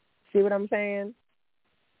 See what I'm saying?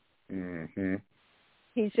 Mm-hmm.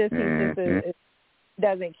 He just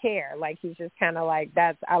doesn't care. Like, he's just kind of like,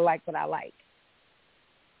 I like what I like.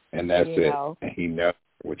 And that's you it. know? And he knows,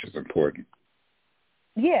 which is important.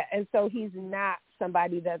 Yeah, and so he's not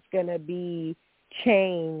somebody that's going to be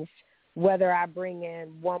changed whether I bring in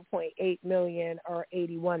 $1.8 million or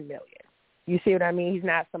 $81 million. You see what I mean? He's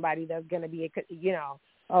not somebody that's going to be,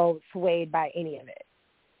 swayed by any of it.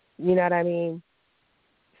 You know what I mean?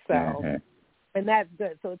 So, and that's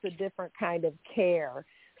good. So it's a different kind of care.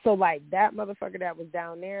 So, like, that motherfucker that was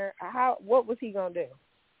down there, what was he going to do?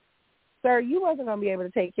 Sir, you wasn't going to be able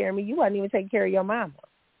to take care of me. You wasn't even taking care of your mama.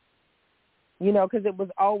 You know, because it was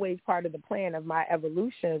always part of the plan of my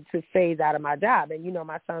evolution to phase out of my job. And,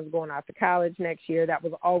 my son's going off to college next year. That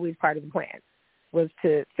was always part of the plan, was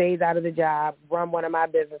to phase out of the job, run one of my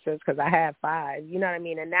businesses, because I have 5. You know what I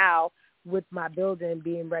mean? And now with my building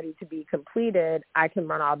being ready to be completed, I can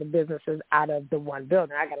run all the businesses out of the one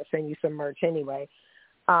building. I got to send you some merch anyway.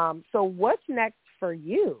 So what's next for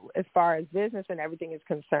you as far as business and everything is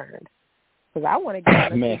concerned? Because I want to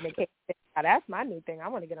get on the syndication. That's my new thing. I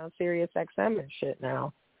want to get on Sirius XM and shit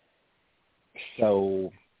now.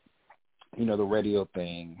 So, the radio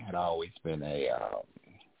thing had always been it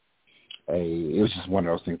was just one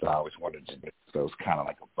of those things I always wanted to do. So it was kind of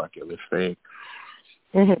like a bucket list thing.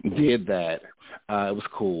 Mm-hmm. Did that. It was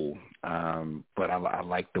cool. But I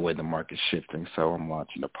like the way the market's shifting. So I'm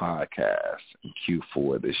launching a podcast in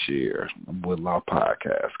Q4 this year. Woodlaw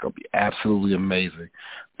Podcast. It's going to be absolutely amazing.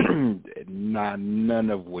 None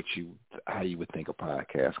of how you would think a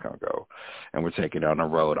podcast going to go. And we're taking it on the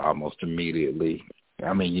road almost immediately.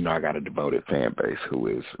 I mean, I got a devoted fan base who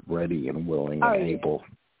is ready and willing and able.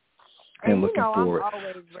 And looking forward. I'm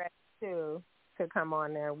always ready, too, to come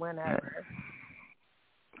on there whenever.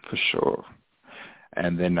 For sure.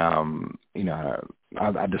 And then,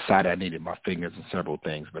 I decided I needed my fingers in several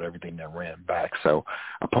things, but everything that ran back. So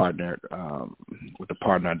I partnered with a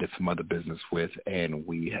partner I did some other business with, and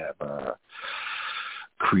we have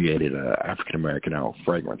created an African-American-owned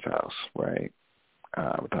fragrance house, right?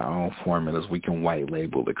 With our own formulas. We can white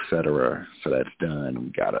label, et cetera. So that's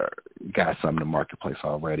done. We got some in the marketplace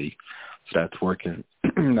already. So that's working.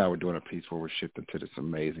 Now we're doing a piece where we're shifting to this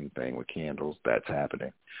amazing thing with candles. That's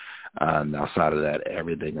happening. And outside of that,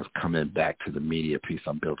 everything is coming back to the media piece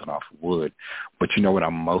I'm building off of wood. But you know what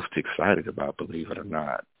I'm most excited about, believe it or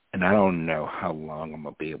not? And I don't know how long I'm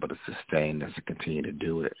going to be able to sustain this and continue to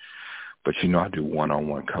do it. But, I do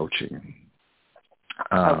one-on-one coaching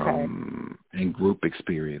and group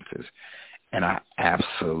experiences. And I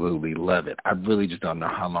absolutely love it. I really just don't know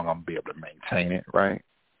how long I'm going to be able to maintain it, right?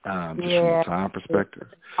 Just from a time perspective.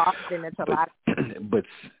 But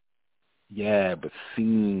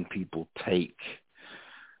seeing people take,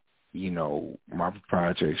 my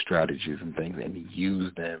proprietary strategies and things and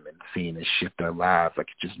use them and seeing it shift their lives, like,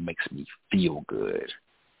 it just makes me feel good.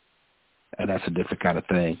 And that's a different kind of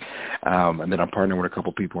thing. And then I'm partnering with a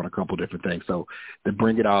couple people on a couple different things. So to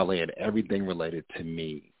bring it all in, everything related to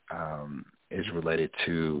me is related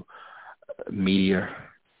to media,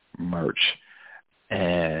 merch,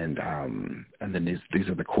 and then these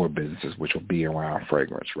are the core businesses, which will be around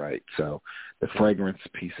fragrance, right? So the fragrance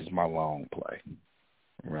piece is my long play,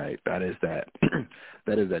 right? That is that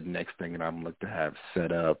that next thing that I'm looking to have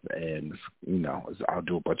set up, and I'll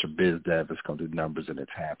do a bunch of biz dev. It's going to do numbers, and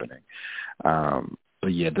it's happening.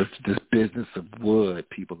 But yeah, this business of wood,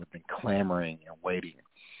 people have been clamoring and waiting.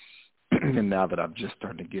 And now that I'm just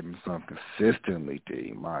starting to give them some consistently,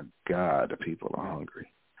 D, my God, the people are hungry.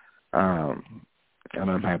 And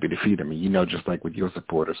I'm happy to feed them. And just like with your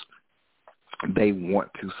supporters, they want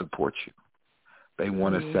to support you. They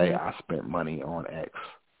want to say, I spent money on X.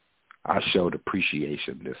 I showed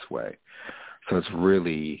appreciation this way. So it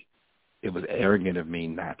was arrogant of me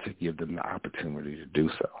not to give them the opportunity to do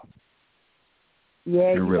so.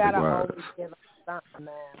 Yeah, you really gotta always give them something,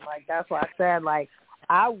 man. Like, that's what I said. Like,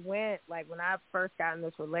 I went, like, when I first got in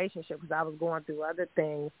this relationship, because I was going through other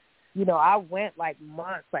things, I went, like,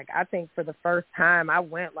 months. Like, I think for the first time, I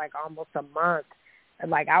went, like, almost a month. And,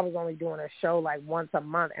 like, I was only doing a show, like, once a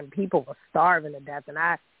month, and people were starving to death. And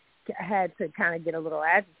I had to kind of get a little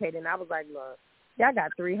agitated. And I was like, look, y'all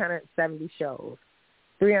got 370 shows,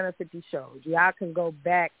 350 shows. Y'all can go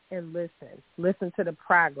back and listen to the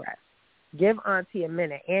progress. Give Auntie a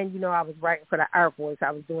minute. And, I was writing for the Art Voice.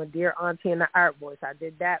 I was doing Dear Auntie and the Art Voice. I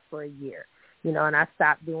did that for a year, and I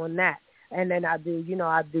stopped doing that. And then I do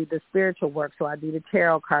the spiritual work. So I do the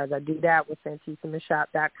tarot cards. I do that with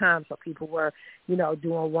SantissaMashop.com. So people were,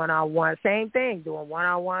 doing one-on-one. Same thing, doing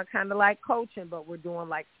one-on-one, kind of like coaching, but we're doing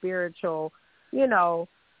like spiritual,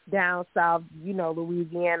 down south,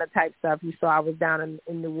 Louisiana type stuff. You saw I was down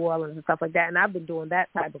in New Orleans and stuff like that. And I've been doing that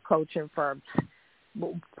type of coaching for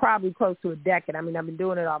probably close to a decade. I mean, I've been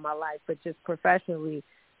doing it all my life, but just professionally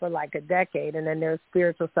for like a decade. And then there's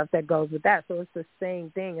spiritual stuff that goes with that. So it's the same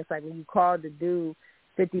thing. It's like when you call to do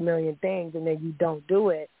 50 million things and then you don't do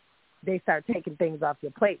it, they start taking things off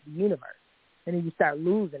your plate, the universe. And then you start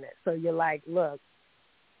losing it. So you're like, look,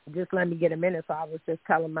 just let me get a minute. So I was just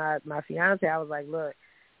telling my fiance, I was like, look,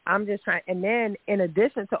 I'm just trying. And then in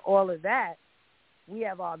addition to all of that, we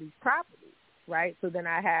have all these properties, right? So then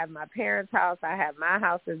I have my parents' house. I have my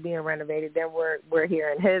house that's being renovated. Then we're here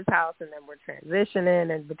in his house, and then we're transitioning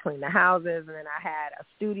in between the houses. And then I had a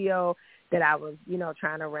studio that I was,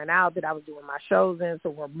 trying to rent out that I was doing my shows in. So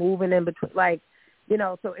we're moving in between, so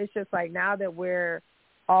it's just like now that we're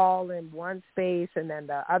all in one space and then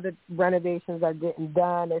the other renovations are getting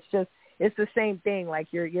done, it's the same thing. Like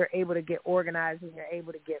you're able to get organized and you're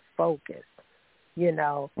able to get focused, and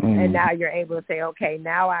now you're able to say, okay,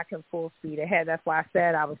 now I can full speed ahead. That's why I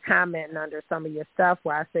said I was commenting under some of your stuff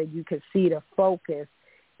where I said you could see the focus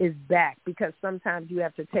is back, because sometimes you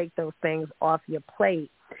have to take those things off your plate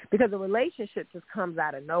because a relationship just comes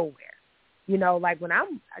out of nowhere. Like when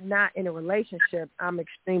I'm not in a relationship, I'm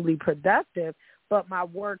extremely productive, but my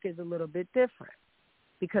work is a little bit different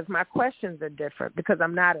because my questions are different because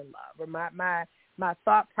I'm not in love, or my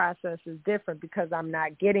thought process is different because I'm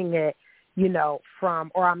not getting it, or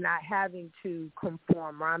I'm not having to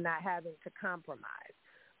conform, or I'm not having to compromise,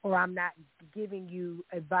 or I'm not giving you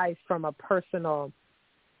advice from a personal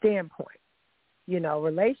standpoint.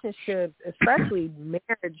 Relationships, especially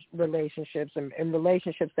marriage relationships and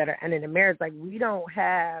relationships that are ending in marriage, like we don't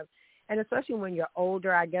have, and especially when you're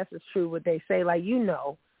older, I guess it's true what they say, like, ain't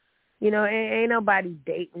nobody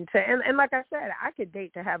dating to, and like I said, I could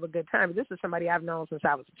date to have a good time. This is somebody I've known since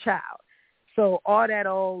I was a child. So all that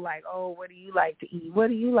old, like, oh, what do you like to eat? What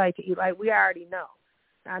do you like to eat? Like, we already know.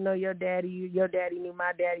 I know your daddy knew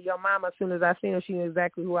my daddy. Your mama, as soon as I seen her, she knew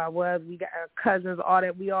exactly who I was. We got our cousins, all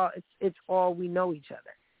that. It's all, we know each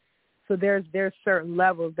other. So there's certain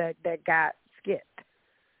levels that got skipped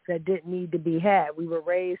that didn't need to be had. We were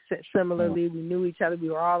raised similarly. We knew each other.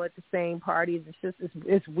 We were all at the same parties.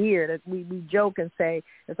 It's weird. We joke and say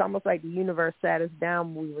it's almost like the universe sat us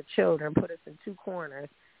down when we were children, put us in two corners,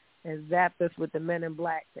 and zapped us with the Men in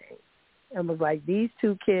Black thing, and was like, these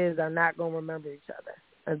two kids are not going to remember each other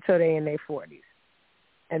until they're in their 40s.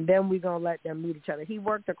 And then we're going to let them meet each other. He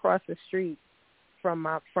worked across the street from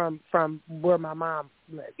where my mom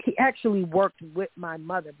lived. He actually worked with my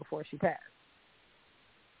mother before she passed.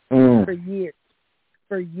 For years.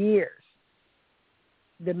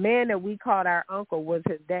 The man that we called our uncle was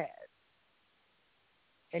his dad.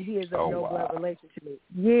 And he is a no-blood relation to me.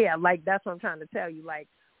 Yeah, like, that's what I'm trying to tell you. Like,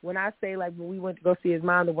 when I say, like, when we went to go see his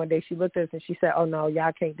mom the one day, she looked at us and she said, oh, no,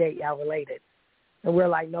 y'all can't date, y'all related. And we're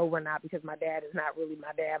like, no, we're not, because my dad is not really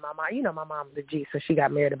my dad. My mom, my mom was a G, so she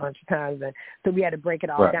got married a bunch of times. And so we had to break it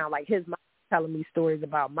all down. Like, his mom was telling me stories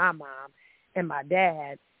about my mom and my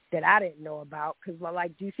dad that I didn't know about. Because,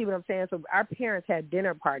 like, do you see what I'm saying? So our parents had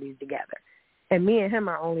dinner parties together, and me and him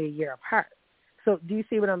are only a year apart. So do you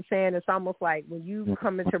see what I'm saying? It's almost like when you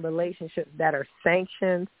come into relationships that are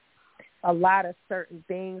sanctioned, a lot of certain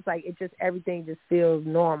things, like, everything just feels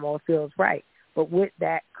normal, it feels right. But with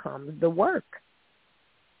that comes the work.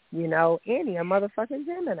 Annie, a motherfucking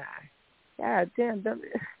Gemini. Goddamn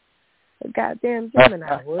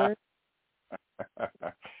Gemini, what? That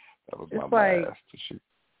was it's my like, last to shoot.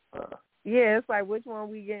 Yeah, it's like, which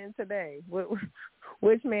one we getting today?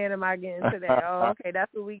 Which man am I getting today? Oh, okay,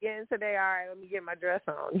 that's what we getting today. All right, let me get my dress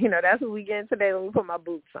on. That's what we getting today. Let me put my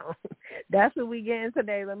boots on. That's what we getting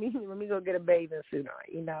today. Let me go get a bathing suit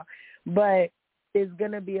on. But it's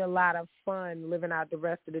gonna be a lot of fun living out the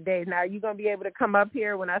rest of the days. Now, are you gonna be able to come up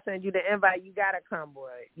here when I send you the invite? You gotta come,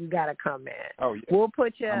 boy. You gotta come, man. Oh yeah. We'll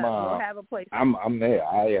put you. We'll have a place. I'm there.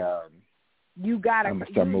 You gotta.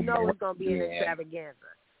 You know it's gonna be an extravaganza.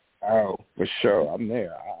 Oh, for sure. I'm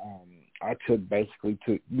there. I basically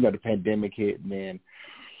took, the pandemic hit, and then,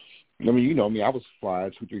 I mean, I was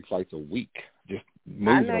flying 2-3 flights a week, just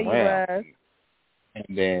moving around. You was. And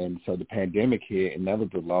then, so the pandemic hit, and that was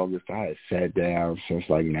the longest I had sat down since,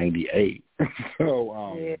 like, 98.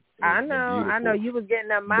 So, yeah. I know. You was getting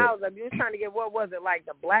them miles up. You was trying to get, what was it, like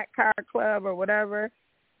the Black Card Club or whatever?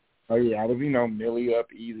 Oh, yeah, I was, Millie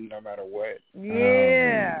up easy no matter what.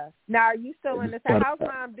 Yeah. Now, are you still in the same? How's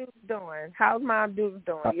Mom Duke's doing?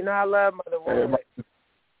 I love Mother Wood.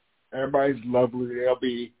 Everybody's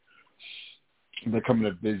lovely. They're coming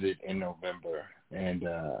to visit in November, and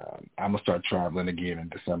I'm going to start traveling again in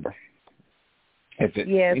December.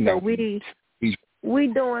 We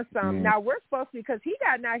doing something. Now, we're supposed to, because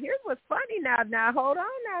here's what's funny now. Now, hold on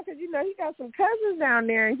now, because, he got some cousins down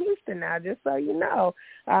there in Houston now, just so you know.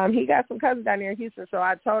 He got some cousins down there in Houston, so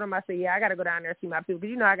I told him, I said, I got to go down there and see my people,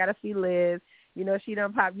 because, I got to see Liz. She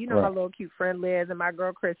done popped, my little cute friend Liz and my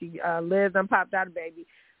girl Chrissy. Liz done popped out a baby.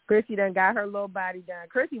 Chrissy done got her little body done.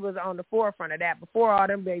 Chrissy was on the forefront of that. Before all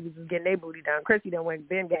them babies was getting their booty done, Chrissy done went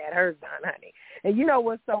and got hers done, honey. And you know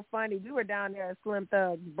what's so funny? We were down there at Slim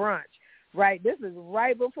Thug's brunch. Right, this is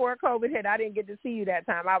right before COVID hit. I didn't get to see you that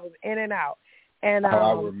time. I was in and out. And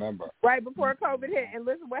I remember. Right before COVID hit. And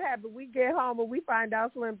listen what happened. We get home and we find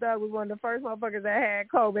out Slim Thug was one of the first motherfuckers that had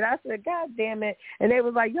COVID. I said, God damn it. And they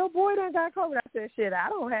was like, yo, boy done got COVID. I said, shit, I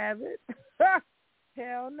don't have it.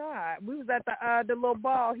 Hell no. We was at the little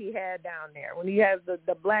ball he had down there when he has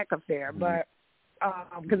the black affair. But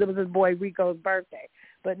because it was his boy Rico's birthday.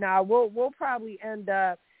 But now we'll probably end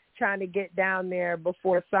up trying to get down there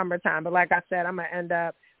before summertime. But like I said, I'm going to end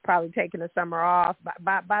up probably taking the summer off.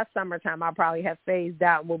 By summertime, I'll probably have phased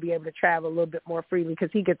out and we'll be able to travel a little bit more freely because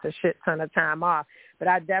he gets a shit ton of time off. But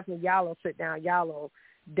y'all will sit down. Y'all will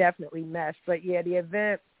definitely mesh. But, yeah, the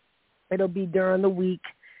event, it'll be during the week.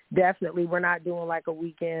 Definitely, we're not doing like a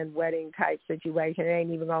weekend wedding type situation. It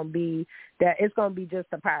ain't even going to be that. It's going to be just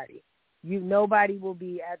a party. Nobody will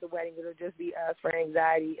be at the wedding. It'll just be us for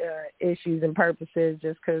anxiety issues and purposes,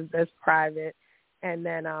 just because that's private. And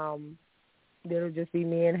then it'll just be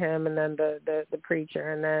me and him, and then the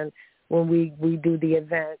preacher. And then when we do the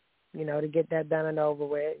event, to get that done and over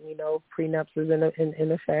with, prenups is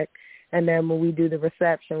in effect. And then when we do the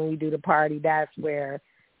reception, when we do the party, that's where,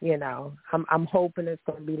 I'm hoping it's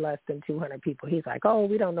going to be less than 200 people. He's like, oh,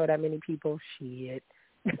 we don't know that many people. Shit.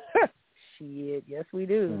 Yes, we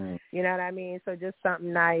do. You know what I mean? So just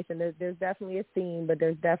something nice. And there's definitely a theme, but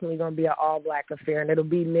there's definitely going to be an all-black affair, and it'll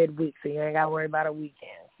be midweek, so you ain't got to worry about a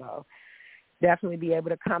weekend. So definitely be able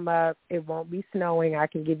to come up. It won't be snowing. I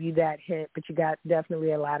can give you that hint, but you got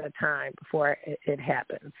definitely a lot of time before it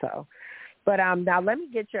happens. So, but now let me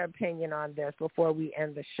get your opinion on this before we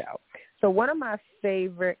end the show. So one of my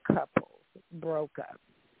favorite couples broke up,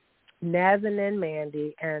 Nazanin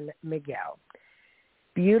Mandy and Miguel.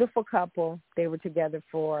 Beautiful couple. They were together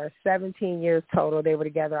for 17 years total. They were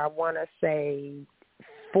together, I want to say,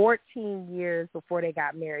 14 years before they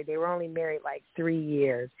got married. They were only married like 3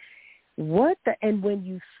 years. And when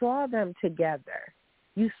you saw them together,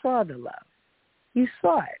 you saw the love. You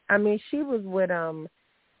saw it. I mean, she was with him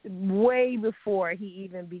way before he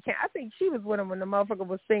even became. I think she was with him when the motherfucker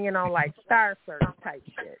was singing on like Star Search type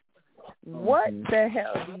shit. What the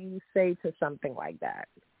hell do you say to something like that?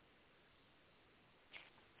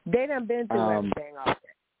 They done been through everything already.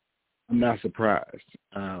 I'm not surprised.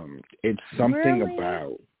 It's something really?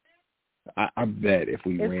 about. I bet if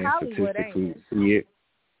we ran Hollywood, statistics, we would see it.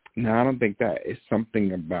 No, I don't think that. It's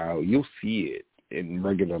something about. You'll see it in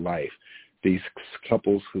regular life. These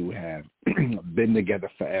couples who have been together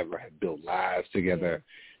forever, have built lives together,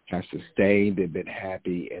 have sustained, they've been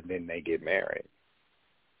happy, and then they get married.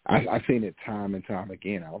 I've seen it time and time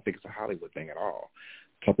again. I don't think it's a Hollywood thing at all.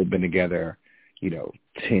 Couple been together,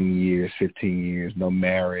 10 years, 15 years, no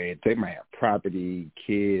married. They might have property,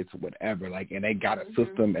 kids, whatever, and they got a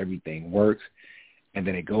system, everything works, and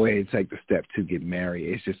then they go ahead and take the step to get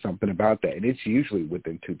married. It's just something about that, and it's usually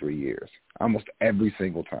within 2-3 years, almost every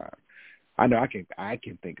single time. I know I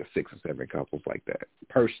can think of 6 or 7 couples like that,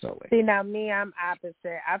 personally. See, now me, I'm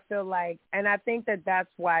opposite. I feel like, and I think that's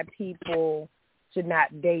why people should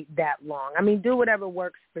not date that long. I mean, do whatever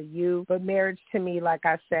works for you, but marriage to me, like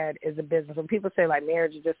I said, is a business. When people say like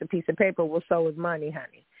marriage is just a piece of paper, well, so is money,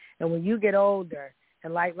 honey. And when you get older,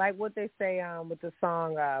 and like what they say with the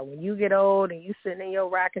song, when you get old and you sitting in your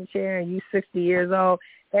rocking chair and you 60 years old,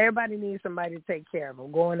 everybody needs somebody to take care of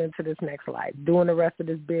them going into this next life, doing the rest of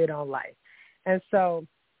this bid on life. And so,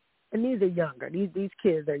 and these are younger. These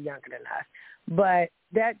kids are younger than us. But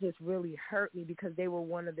that just really hurt me because they were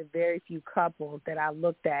one of the very few couples that I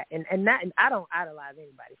looked at. And I don't idolize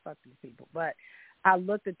anybody. Fuck these people. But I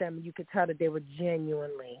looked at them and you could tell that they were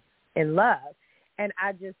genuinely in love. And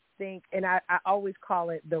I just think, and I always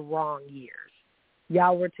call it the wrong years.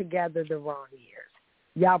 Y'all were together the wrong years.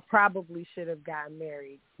 Y'all probably should have gotten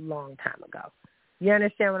married a long time ago. You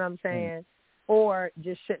understand what I'm saying? Or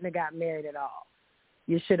just shouldn't have got married at all.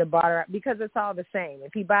 You should have bought her, because it's all the same.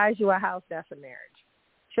 If he buys you a house, that's a marriage.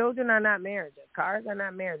 Children are not marriages. Cars are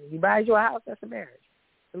not marriages. You buy you a house, that's a marriage.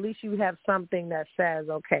 At least you have something that says,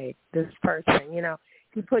 okay, this person, you know,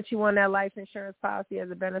 he put you on that life insurance policy as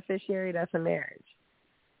a beneficiary, that's a marriage.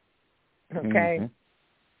 Okay? Mm-hmm.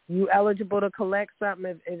 You eligible to collect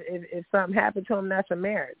something if something happened to him, that's a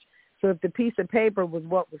marriage. So if the piece of paper was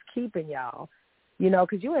what was keeping y'all, you know,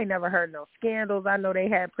 because you ain't never heard no scandals. I know they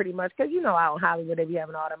had pretty much, because, you know, out in Hollywood, they be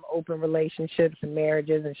having all them open relationships and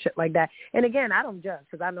marriages and shit like that. And, again, I don't judge,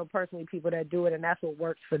 because I know personally people that do it, and that's what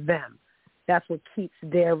works for them. That's what keeps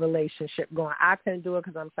their relationship going. I couldn't do it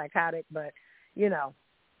because I'm psychotic, but, you know,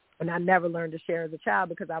 and I never learned to share as a child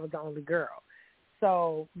because I was the only girl.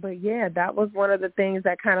 So, but, yeah, that was one of the things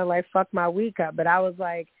that kind of, like, fucked my week up. But I was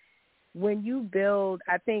like, when you build,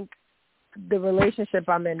 I think the relationship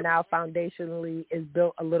I'm in now foundationally is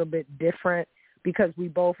built a little bit different because we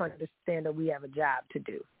both understand that we have a job to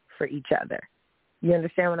do for each other. You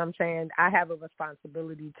understand what I'm saying? I have a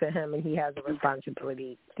responsibility to him and he has a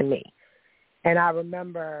responsibility to me. And I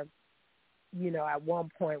remember, you know, at one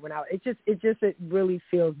point when it really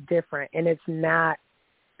feels different, and it's not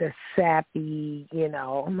the sappy, you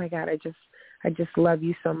know, oh my God, I just love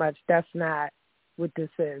you so much. That's not what this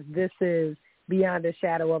is. This is beyond a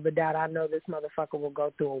shadow of a doubt. I know this motherfucker will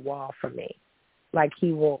go through a wall for me. Like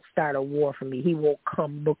he will start a war for me. He will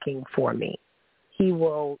come looking for me. He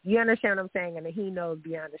will, you understand what I'm saying? And he knows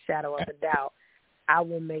beyond a shadow of a doubt, I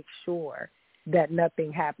will make sure that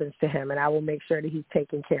nothing happens to him, and I will make sure that he's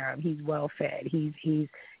taken care of. He's well fed. He's you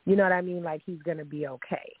know what I mean? Like he's going to be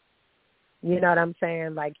okay. You know what I'm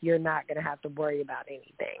saying? Like you're not going to have to worry about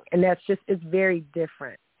anything. And that's just, it's very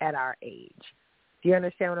different at our age. Do you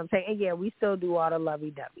understand what I'm saying? And, yeah, we still do all the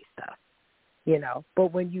lovey-dovey stuff, you know.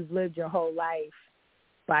 But when you've lived your whole life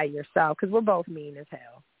by yourself, because we're both mean as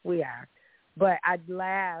hell. We are. But I'd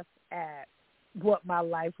laugh at what my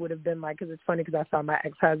life would have been like, because it's funny because I saw my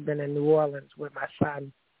ex-husband in New Orleans with my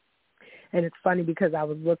son. And it's funny because I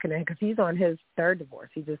was looking at him, because he's on his third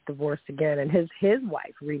divorce. He just divorced again, and his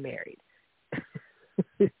wife remarried.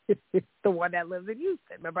 The one that lives in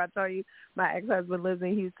Houston. Remember I told you my ex-husband lives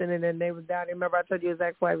in Houston, and then they was down there. Remember I told you his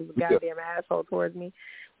ex-wife was a goddamn asshole towards me?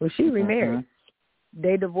 Well, she remarried. Mm-hmm.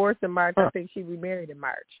 They divorced in March. I think she remarried in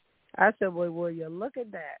March. I said, well, will you look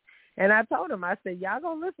at that? And I told him, I said, y'all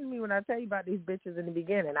going to listen to me when I tell you about these bitches in the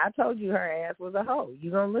beginning. I told you her ass was a hoe.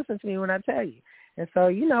 You going to listen to me when I tell you. And so,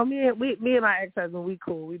 you know, me and my ex-husband, we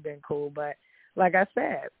cool. We've been cool. But like I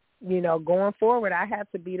said, you know, going forward, I have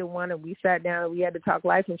to be the one, and we sat down and we had to talk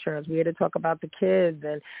life insurance. We had to talk about the kids.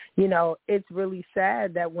 And, you know, it's really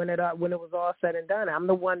sad that when it was all said and done, I'm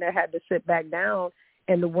the one that had to sit back down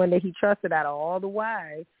and the one that he trusted out of all the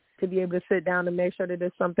wives to be able to sit down and make sure that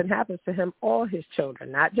if something happens to him, all his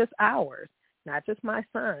children, not just ours, not just my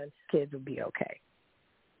son, kids will be okay.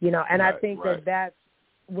 You know, and right, I think that's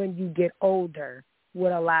when you get older,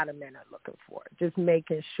 what a lot of men are looking for, just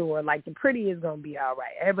making sure, like, the pretty is going to be all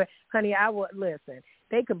right. Everybody, honey, I would, listen,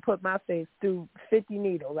 they can put my face through 50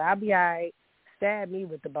 needles. I'll be all right. Stab me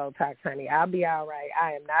with the Botox, honey. I'll be all right.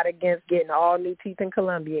 I am not against getting all new teeth in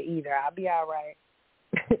Colombia either. I'll be all right.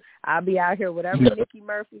 I'll be out here, whatever Nikki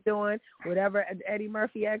Murphy doing, whatever Eddie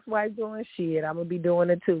Murphy ex-wife doing, shit, I'm going to be doing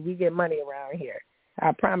it too. We get money around here.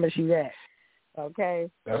 I promise you that. Okay?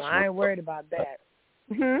 So I ain't worried about that.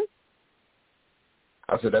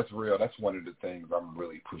 I said that's real. That's one of the things I'm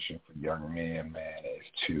really pushing for young men, man, is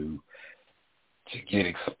to get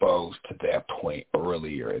exposed to that point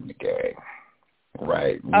earlier in the game,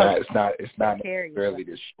 right? It's not necessarily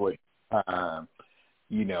this short time,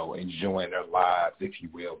 you know, enjoying their lives, if you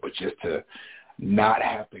will, but just to not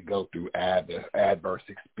have to go through adverse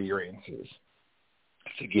experiences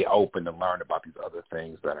to get open to learn about these other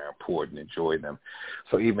things that are important, enjoy them.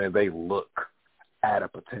 So even if they look at a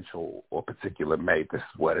potential or particular mate, this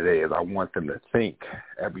is what it is. I want them to think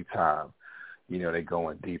every time, you know, they go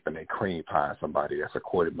in deep and they cream pie somebody that's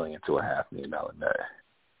 $250,000 to $500,000 a day.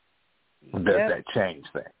 Does that change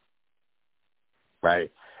things?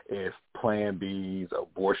 Right? If Plan B's,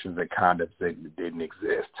 abortions, and condoms didn't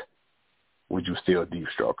exist, would you still deep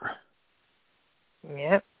stroke her?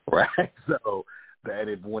 Yep. Right? So that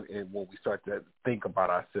when we start to think about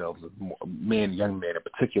ourselves as more, men, young men in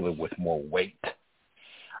particular, with more weight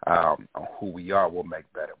on who we are, we'll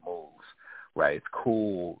make better moves. Right? It's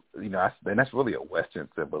cool. You know, and that's really a Western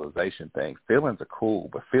civilization thing. Feelings are cool,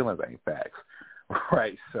 but feelings ain't facts.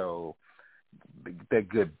 Right? So that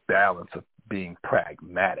good balance of being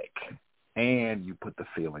pragmatic and you put the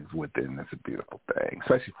feelings within, it's a beautiful thing,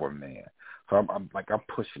 especially for a man. So I'm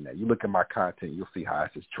pushing that. You look at my content, you'll see how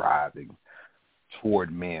it's just driving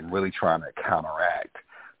toward men, really trying to counteract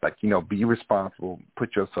Like, be responsible,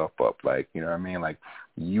 put yourself up. Like, you know what I mean? Like,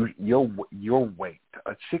 your weight.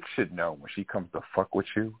 A chick should know when she comes to fuck with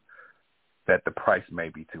you that the price may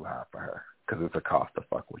be too high for her because it's a cost to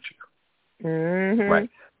fuck with you. Mm-hmm. Right?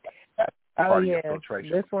 That's part of your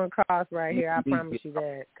filtration. This one costs right here. I promise you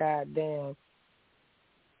that. God damn.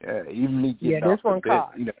 Yeah, even me getting this off one the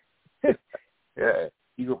costs. Yeah,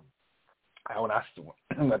 when I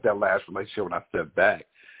at that last relationship, when I stepped back,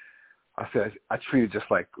 I said I treat it just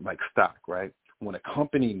like stock, right? When a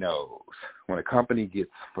company gets,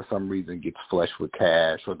 for some reason, gets flush with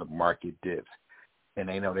cash or the market dips, and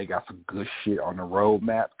they know they got some good shit on the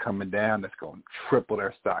roadmap coming down that's going to triple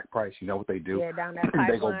their stock price, you know what they do? Yeah, down that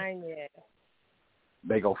pipeline,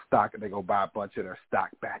 They go buy a bunch of their stock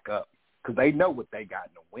back up because they know what they got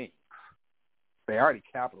in the wings. They already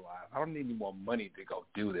capitalized. I don't need any more money to go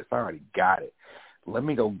do this. I already got it. Let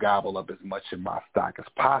me go gobble up as much of my stock as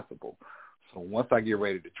possible. So once I get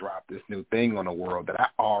ready to drop this new thing on the world that I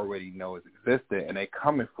already know is existent and they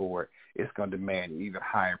coming for it, it's going to demand even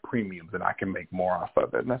higher premiums and I can make more off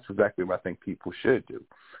of it. And that's exactly what I think people should do.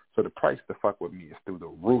 So the price to fuck with me is through the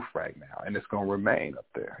roof right now, and it's going to remain up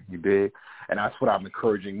there. You dig? And that's what I'm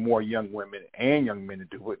encouraging more young women and young men to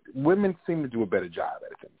do. Women seem to do a better job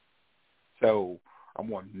at it than me. So I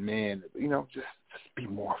want men, just be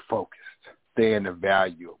more focused. Stay in the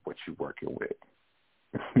value of what you're working with.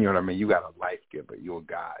 You know what I mean? You got a life giver. You're a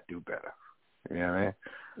God. Do better. You know what I mean?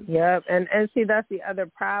 Yep. And see, that's the other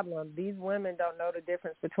problem. These women don't know the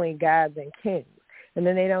difference between gods and kings. And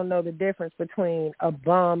then they don't know the difference between a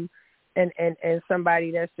bum and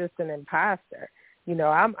somebody that's just an imposter.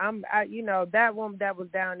 That woman that was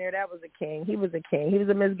down there, that was a king. He was a king. He was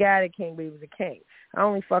a misguided king, but he was a king. I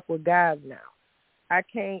only fuck with gods now. I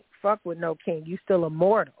can't fuck with no king. You still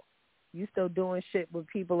immortal. You still doing shit with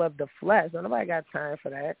people of the flesh. Nobody got time for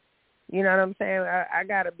that. You know what I'm saying? I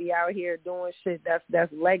got to be out here doing shit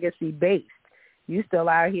that's legacy based. You still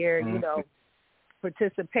out here,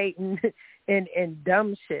 participating in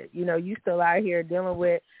dumb shit. You still out here dealing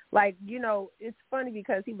with, it's funny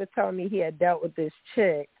because he was telling me he had dealt with this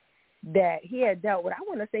chick that he had dealt with. I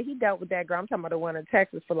want to say he dealt with that girl. I'm talking about the one in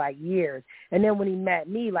Texas for years. And then when he met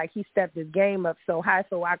me, he stepped his game up so high.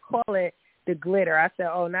 So I call it the glitter. I said,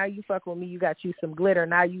 oh, now you fuck with me. You got you some glitter.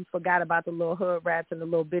 Now you forgot about the little hood rats and the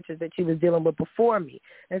little bitches that you was dealing with before me.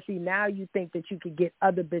 And see, now you think that you could get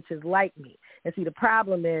other bitches like me. And see, the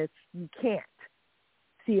problem is you can't.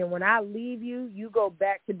 See, and when I leave you, you go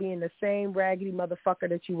back to being the same raggedy motherfucker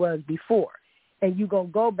that you was before. And you're going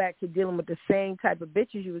to go back to dealing with the same type of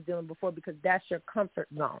bitches you was dealing before because that's your comfort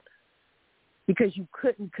zone. Because you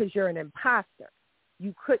couldn't, because you're an imposter.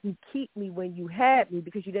 You couldn't keep me when you had me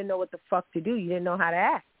because you didn't know what the fuck to do. You didn't know how to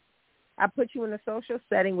act. I put you in a social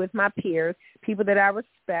setting with my peers, people that I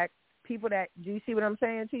respect, people that, do you see what I'm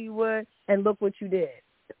saying to you, Wood? And look what you did.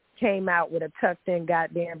 Came out with a tucked-in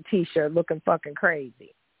goddamn T-shirt looking fucking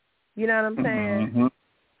crazy. You know what I'm saying? Mm-hmm.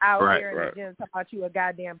 Out here in the gym talking about you a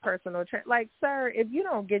goddamn personal trainer. Sir, if you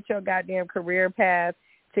don't get your goddamn career path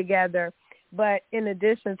together, but in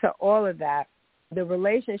addition to all of that, the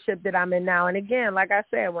relationship that I'm in now, and again, like I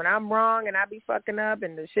said, when I'm wrong and I be fucking up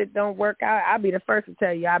and the shit don't work out, I'll be the first to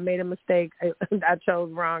tell you I made a mistake. I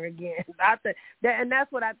chose wrong again. And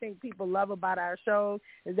that's what I think people love about our shows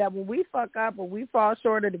is that when we fuck up or we fall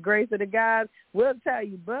short of the grace of the gods, we'll tell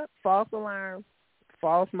you, but false alarm.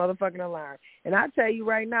 False motherfucking alarm. And I tell you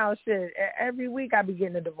right now, shit, every week I be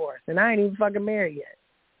getting a divorce, and I ain't even fucking married yet.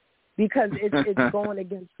 Because it's going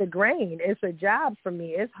against the grain. It's a job for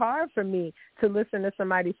me. It's hard for me to listen to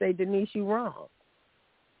somebody say, Denise, you wrong.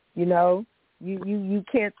 You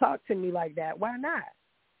can't talk to me like that. Why not?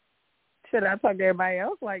 Should I talk to everybody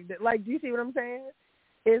else like that? Do you see what I'm saying?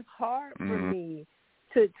 It's hard for me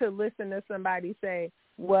to listen to somebody say,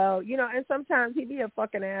 well, and sometimes he be a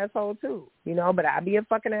fucking asshole too, but I be a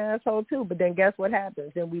fucking asshole too. But then guess what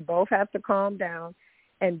happens? Then we both have to calm down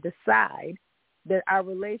and decide that our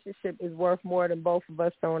relationship is worth more than both of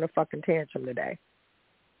us throwing a fucking tantrum today.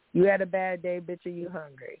 You had a bad day, bitch, are you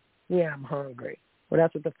hungry? Yeah, I'm hungry. Well,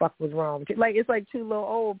 that's what the fuck was wrong with you. It's like two little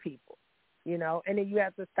old people, and then you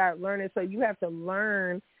have to start learning. So you have to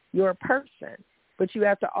learn your person, but you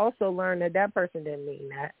have to also learn that person didn't mean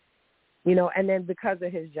that. And then because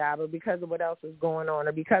of his job or because of what else is going on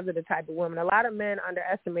or because of the type of women, a lot of men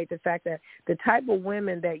underestimate the fact that the type of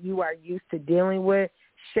women that you are used to dealing with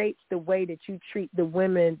shapes the way that you treat the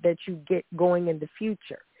women that you get going in the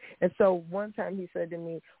future. And so one time he said to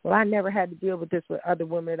me, well, I never had to deal with this with other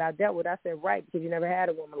women that I dealt with. I said, right, because you never had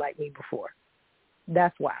a woman like me before.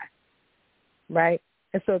 That's why. Right?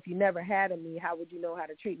 And so if you never had me, how would you know how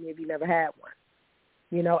to treat me if you never had one?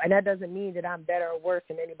 You know, and that doesn't mean that I'm better or worse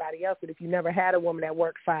than anybody else, but if you never had a woman that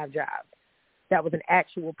worked 5 jobs, that was an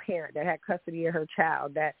actual parent, that had custody of her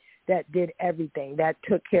child, that did everything, that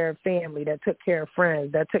took care of family, that took care of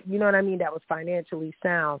friends, that took, you know what I mean, that was financially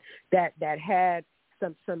sound, that had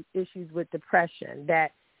some issues with depression,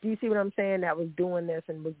 that, do you see what I'm saying, that was doing this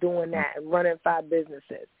and was doing that and running 5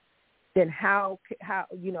 businesses, then how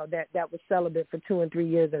you know, that was celibate for 2 and 3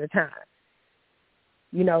 years at a time.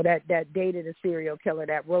 You know, that dated a serial killer,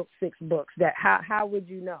 that wrote 6 books, that how would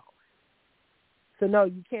you know? So no,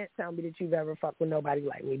 you can't tell me that you've ever fucked with nobody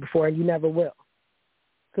like me before, and you never will.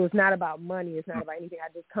 So it's not about money, it's not about anything.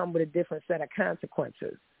 I just come with a different set of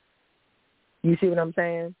consequences. You see what I'm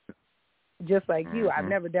saying? Just like you, I've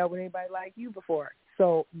never dealt with anybody like you before.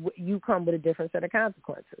 So you come with a different set of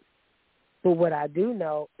consequences. But what I do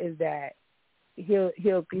know is that he'll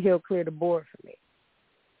clear the board for me.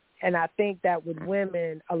 And I think that with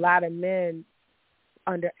women, a lot of men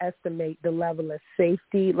underestimate the level of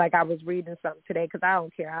safety. Like I was reading something today, because I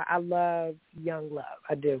don't care. I love Young Love.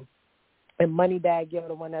 I do. And Moneybagg Yo,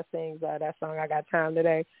 the one that sings that song, I Got Time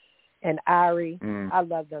Today, and Ari, I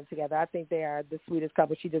love them together. I think they are the sweetest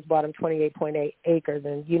couple. She just bought them 28.8 acres.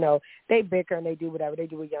 And, you know, they bicker and they do whatever. They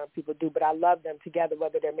do what young people do. But I love them together,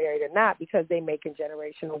 whether they're married or not, because they making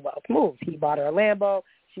generational wealth moves. He bought her a Lambo.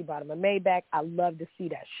 She bought him a Maybach. I love to see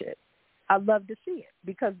that shit. I love to see it,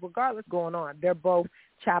 because regardless going on, they're both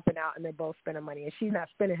chopping out and they're both spending money. And she's not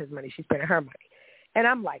spending his money. She's spending her money. And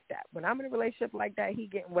I'm like that. When I'm in a relationship like that, he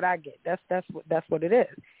getting what I get. That's what it is.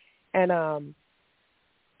 And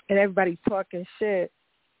everybody's talking shit.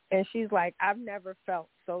 And she's like, I've never felt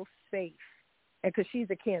so safe. And because she's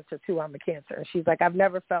a Cancer, too. I'm a Cancer. And she's like, I've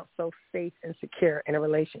never felt so safe and secure in a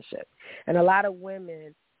relationship. And a lot of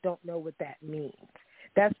women don't know what that means.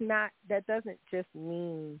 That doesn't just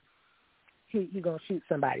mean he going to shoot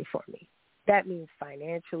somebody for me. That means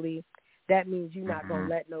financially. That means you not going to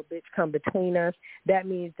let no bitch come between us. That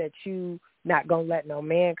means that you not going to let no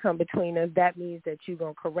man come between us. That means that you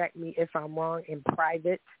going to correct me if I'm wrong in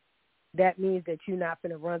private. That means that you not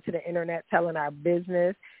going to run to the internet telling our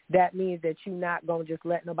business. That means that you not going to just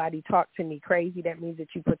let nobody talk to me crazy. That means that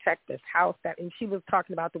you protect this house. And she was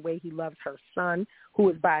talking about the way he loves her son, who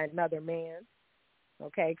is by another man,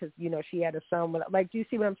 okay, because, you know, she had a son. Like, do you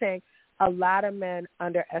see what I'm saying? A lot of men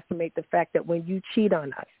underestimate the fact that when you cheat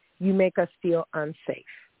on us, you make us feel unsafe.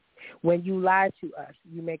 When you lie to us,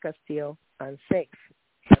 you make us feel unsafe.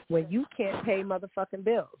 When you can't pay motherfucking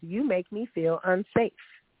bills, you make me feel unsafe.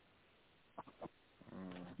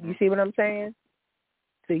 You see what I'm saying?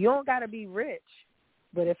 So you don't got to be rich,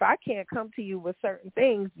 but if I can't come to you with certain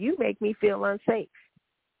things, you make me feel unsafe.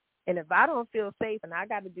 And if I don't feel safe and I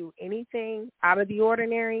got to do anything out of the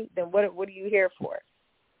ordinary, then what are you here for?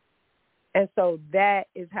 And so that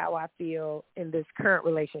is how I feel in this current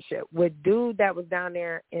relationship. With dude that was down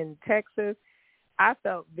there in Texas, I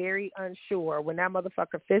felt very unsure when that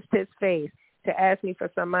motherfucker fist his face to ask me for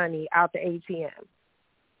some money out the ATM.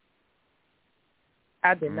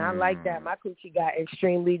 I did not like that. My coochie got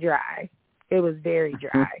extremely dry. It was very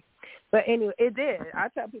dry. But anyway, it did. I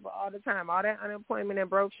tell people all the time, all that unemployment and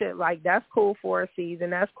broke shit, like, that's cool for a season.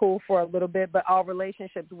 That's cool for a little bit. But all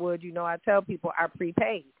relationships would, you know, I tell people are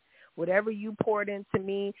prepaid. Whatever you poured into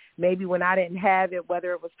me, maybe when I didn't have it,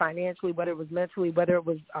 whether it was financially, whether it was mentally, whether it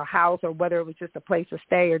was a house or whether it was just a place to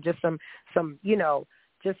stay or just some you know,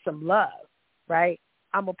 just some love, right?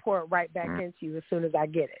 I'm going to pour it right back into you as soon as I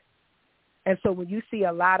get it. And so when you see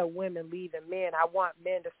a lot of women leaving men, I want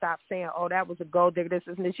men to stop saying, oh, that was a gold digger, this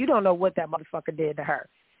and this. You don't know what that motherfucker did to her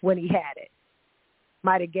when he had it.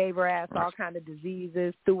 Might have gave her ass all kind of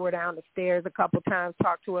diseases, threw her down the stairs a couple times,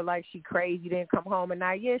 talked to her like she crazy, didn't come home, and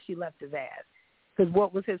now, yeah, she left his ass. Because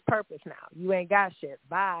what was his purpose now? You ain't got shit.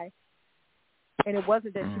 Bye. And it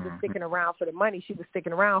wasn't that she was sticking around for the money. She was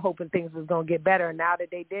sticking around hoping things was going to get better. And now that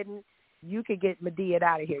they didn't, you could get Medea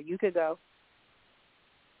out of here. You could go.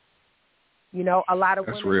 You know, a lot of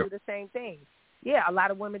women do the same thing. Yeah, a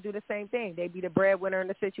lot of women do the same thing. They be the breadwinner in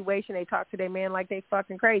the situation. They talk to their man like they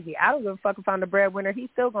fucking crazy. I don't give a fuck if I'm the breadwinner. He's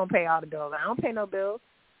still going to pay all the bills. I don't pay no bills.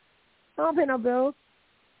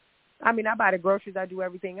 I mean, I buy the groceries. I do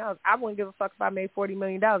everything else. I wouldn't give a fuck if I made $40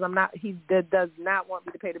 million. He does not want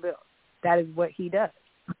me to pay the bills. That is what he does.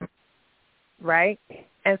 Right?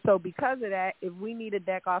 And so because of that, if we need a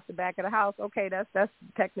deck off the back of the house, okay, that's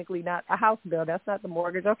technically not a house bill. That's not the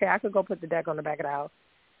mortgage. Okay, I could go put the deck on the back of the house.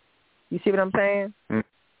 You see what I'm saying?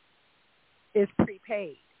 It's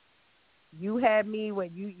prepaid. You had me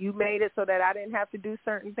when you made it so that I didn't have to do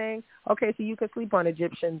certain things. Okay, so you could sleep on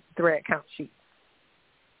Egyptian thread count sheets.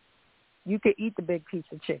 You could eat the big piece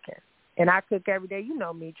of chicken. And I cook every day. You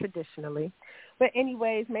know me, traditionally. But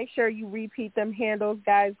anyways, make sure you repeat them handles,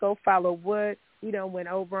 guys. Go follow Wood. We done went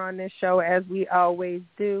over on this show, as we always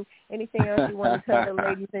do. Anything else you want to tell the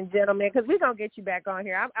ladies and gentlemen? Because we're going to get you back on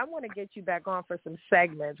here. I want to get you back on for some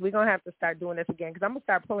segments. We're going to have to start doing this again because I'm going to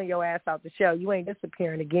start pulling your ass out the show. You ain't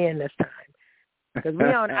disappearing again this time. Because we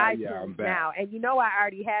on iTunes now. And you know I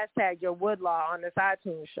already hashtagged your Woodlaw on this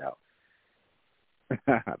iTunes show.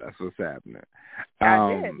 That's what's happening.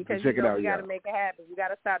 I did, because you know we got to make it happen. We got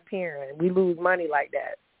to stop peering. We lose money like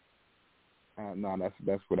that. No,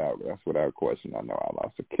 that's without question. I know I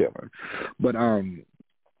lost a killer, but and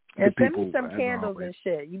send me some candles and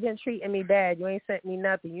shit. You've been treating me bad. You ain't sent me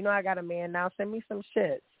nothing. You know I got a man now. Send me some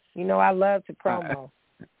shit. You know I love to promo.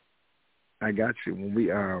 I got you. When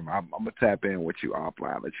we I'm gonna tap in with you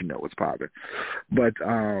offline, let you know what's popping. But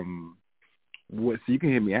so you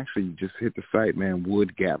can hit me. Actually, just hit the site, man.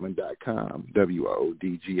 WoodGatlin.com.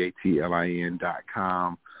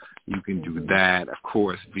 WoodGatlin.com. You can do that. Of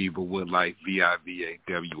course, Viva Woodlife,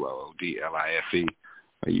 VIVAWOODLIFE.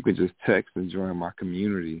 You can just text and join my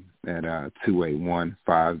community at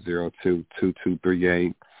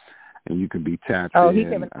 281-502-2238, and you can be tapped in. Oh, he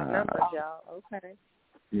giving us numbers, y'all. Okay.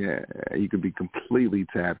 Yeah, you could be completely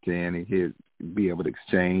tapped in and be able to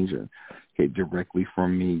exchange and hit directly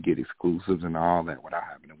from me, get exclusives and all that without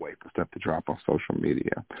having to wait for stuff to drop on social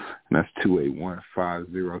media. And that's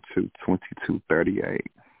 281-502-2238.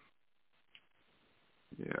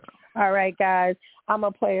 Yeah. All right, guys. I'm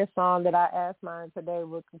going to play a song that I asked mine today.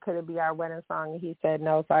 Could it be our wedding song? And he said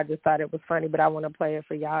no, so I just thought it was funny, but I want to play it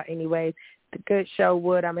for y'all anyways. The good show,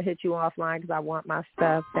 Wood. I'm going to hit you offline because I want my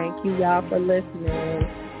stuff. Thank you, y'all, for listening.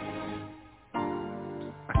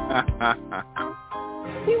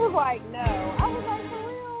 He was like, no. I was like, for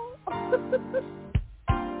real?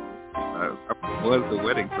 Was the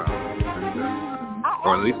wedding song?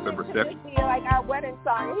 Or at least the reception. Like our wedding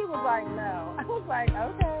song. And he was like, no. I was like,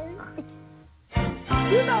 okay.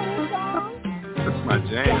 You know this song? That's my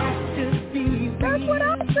jam. That's what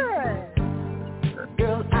I'm saying.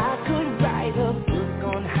 Girl, I could write a book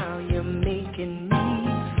on how you're making me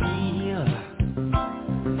feel.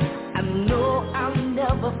 I know I'll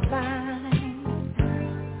never find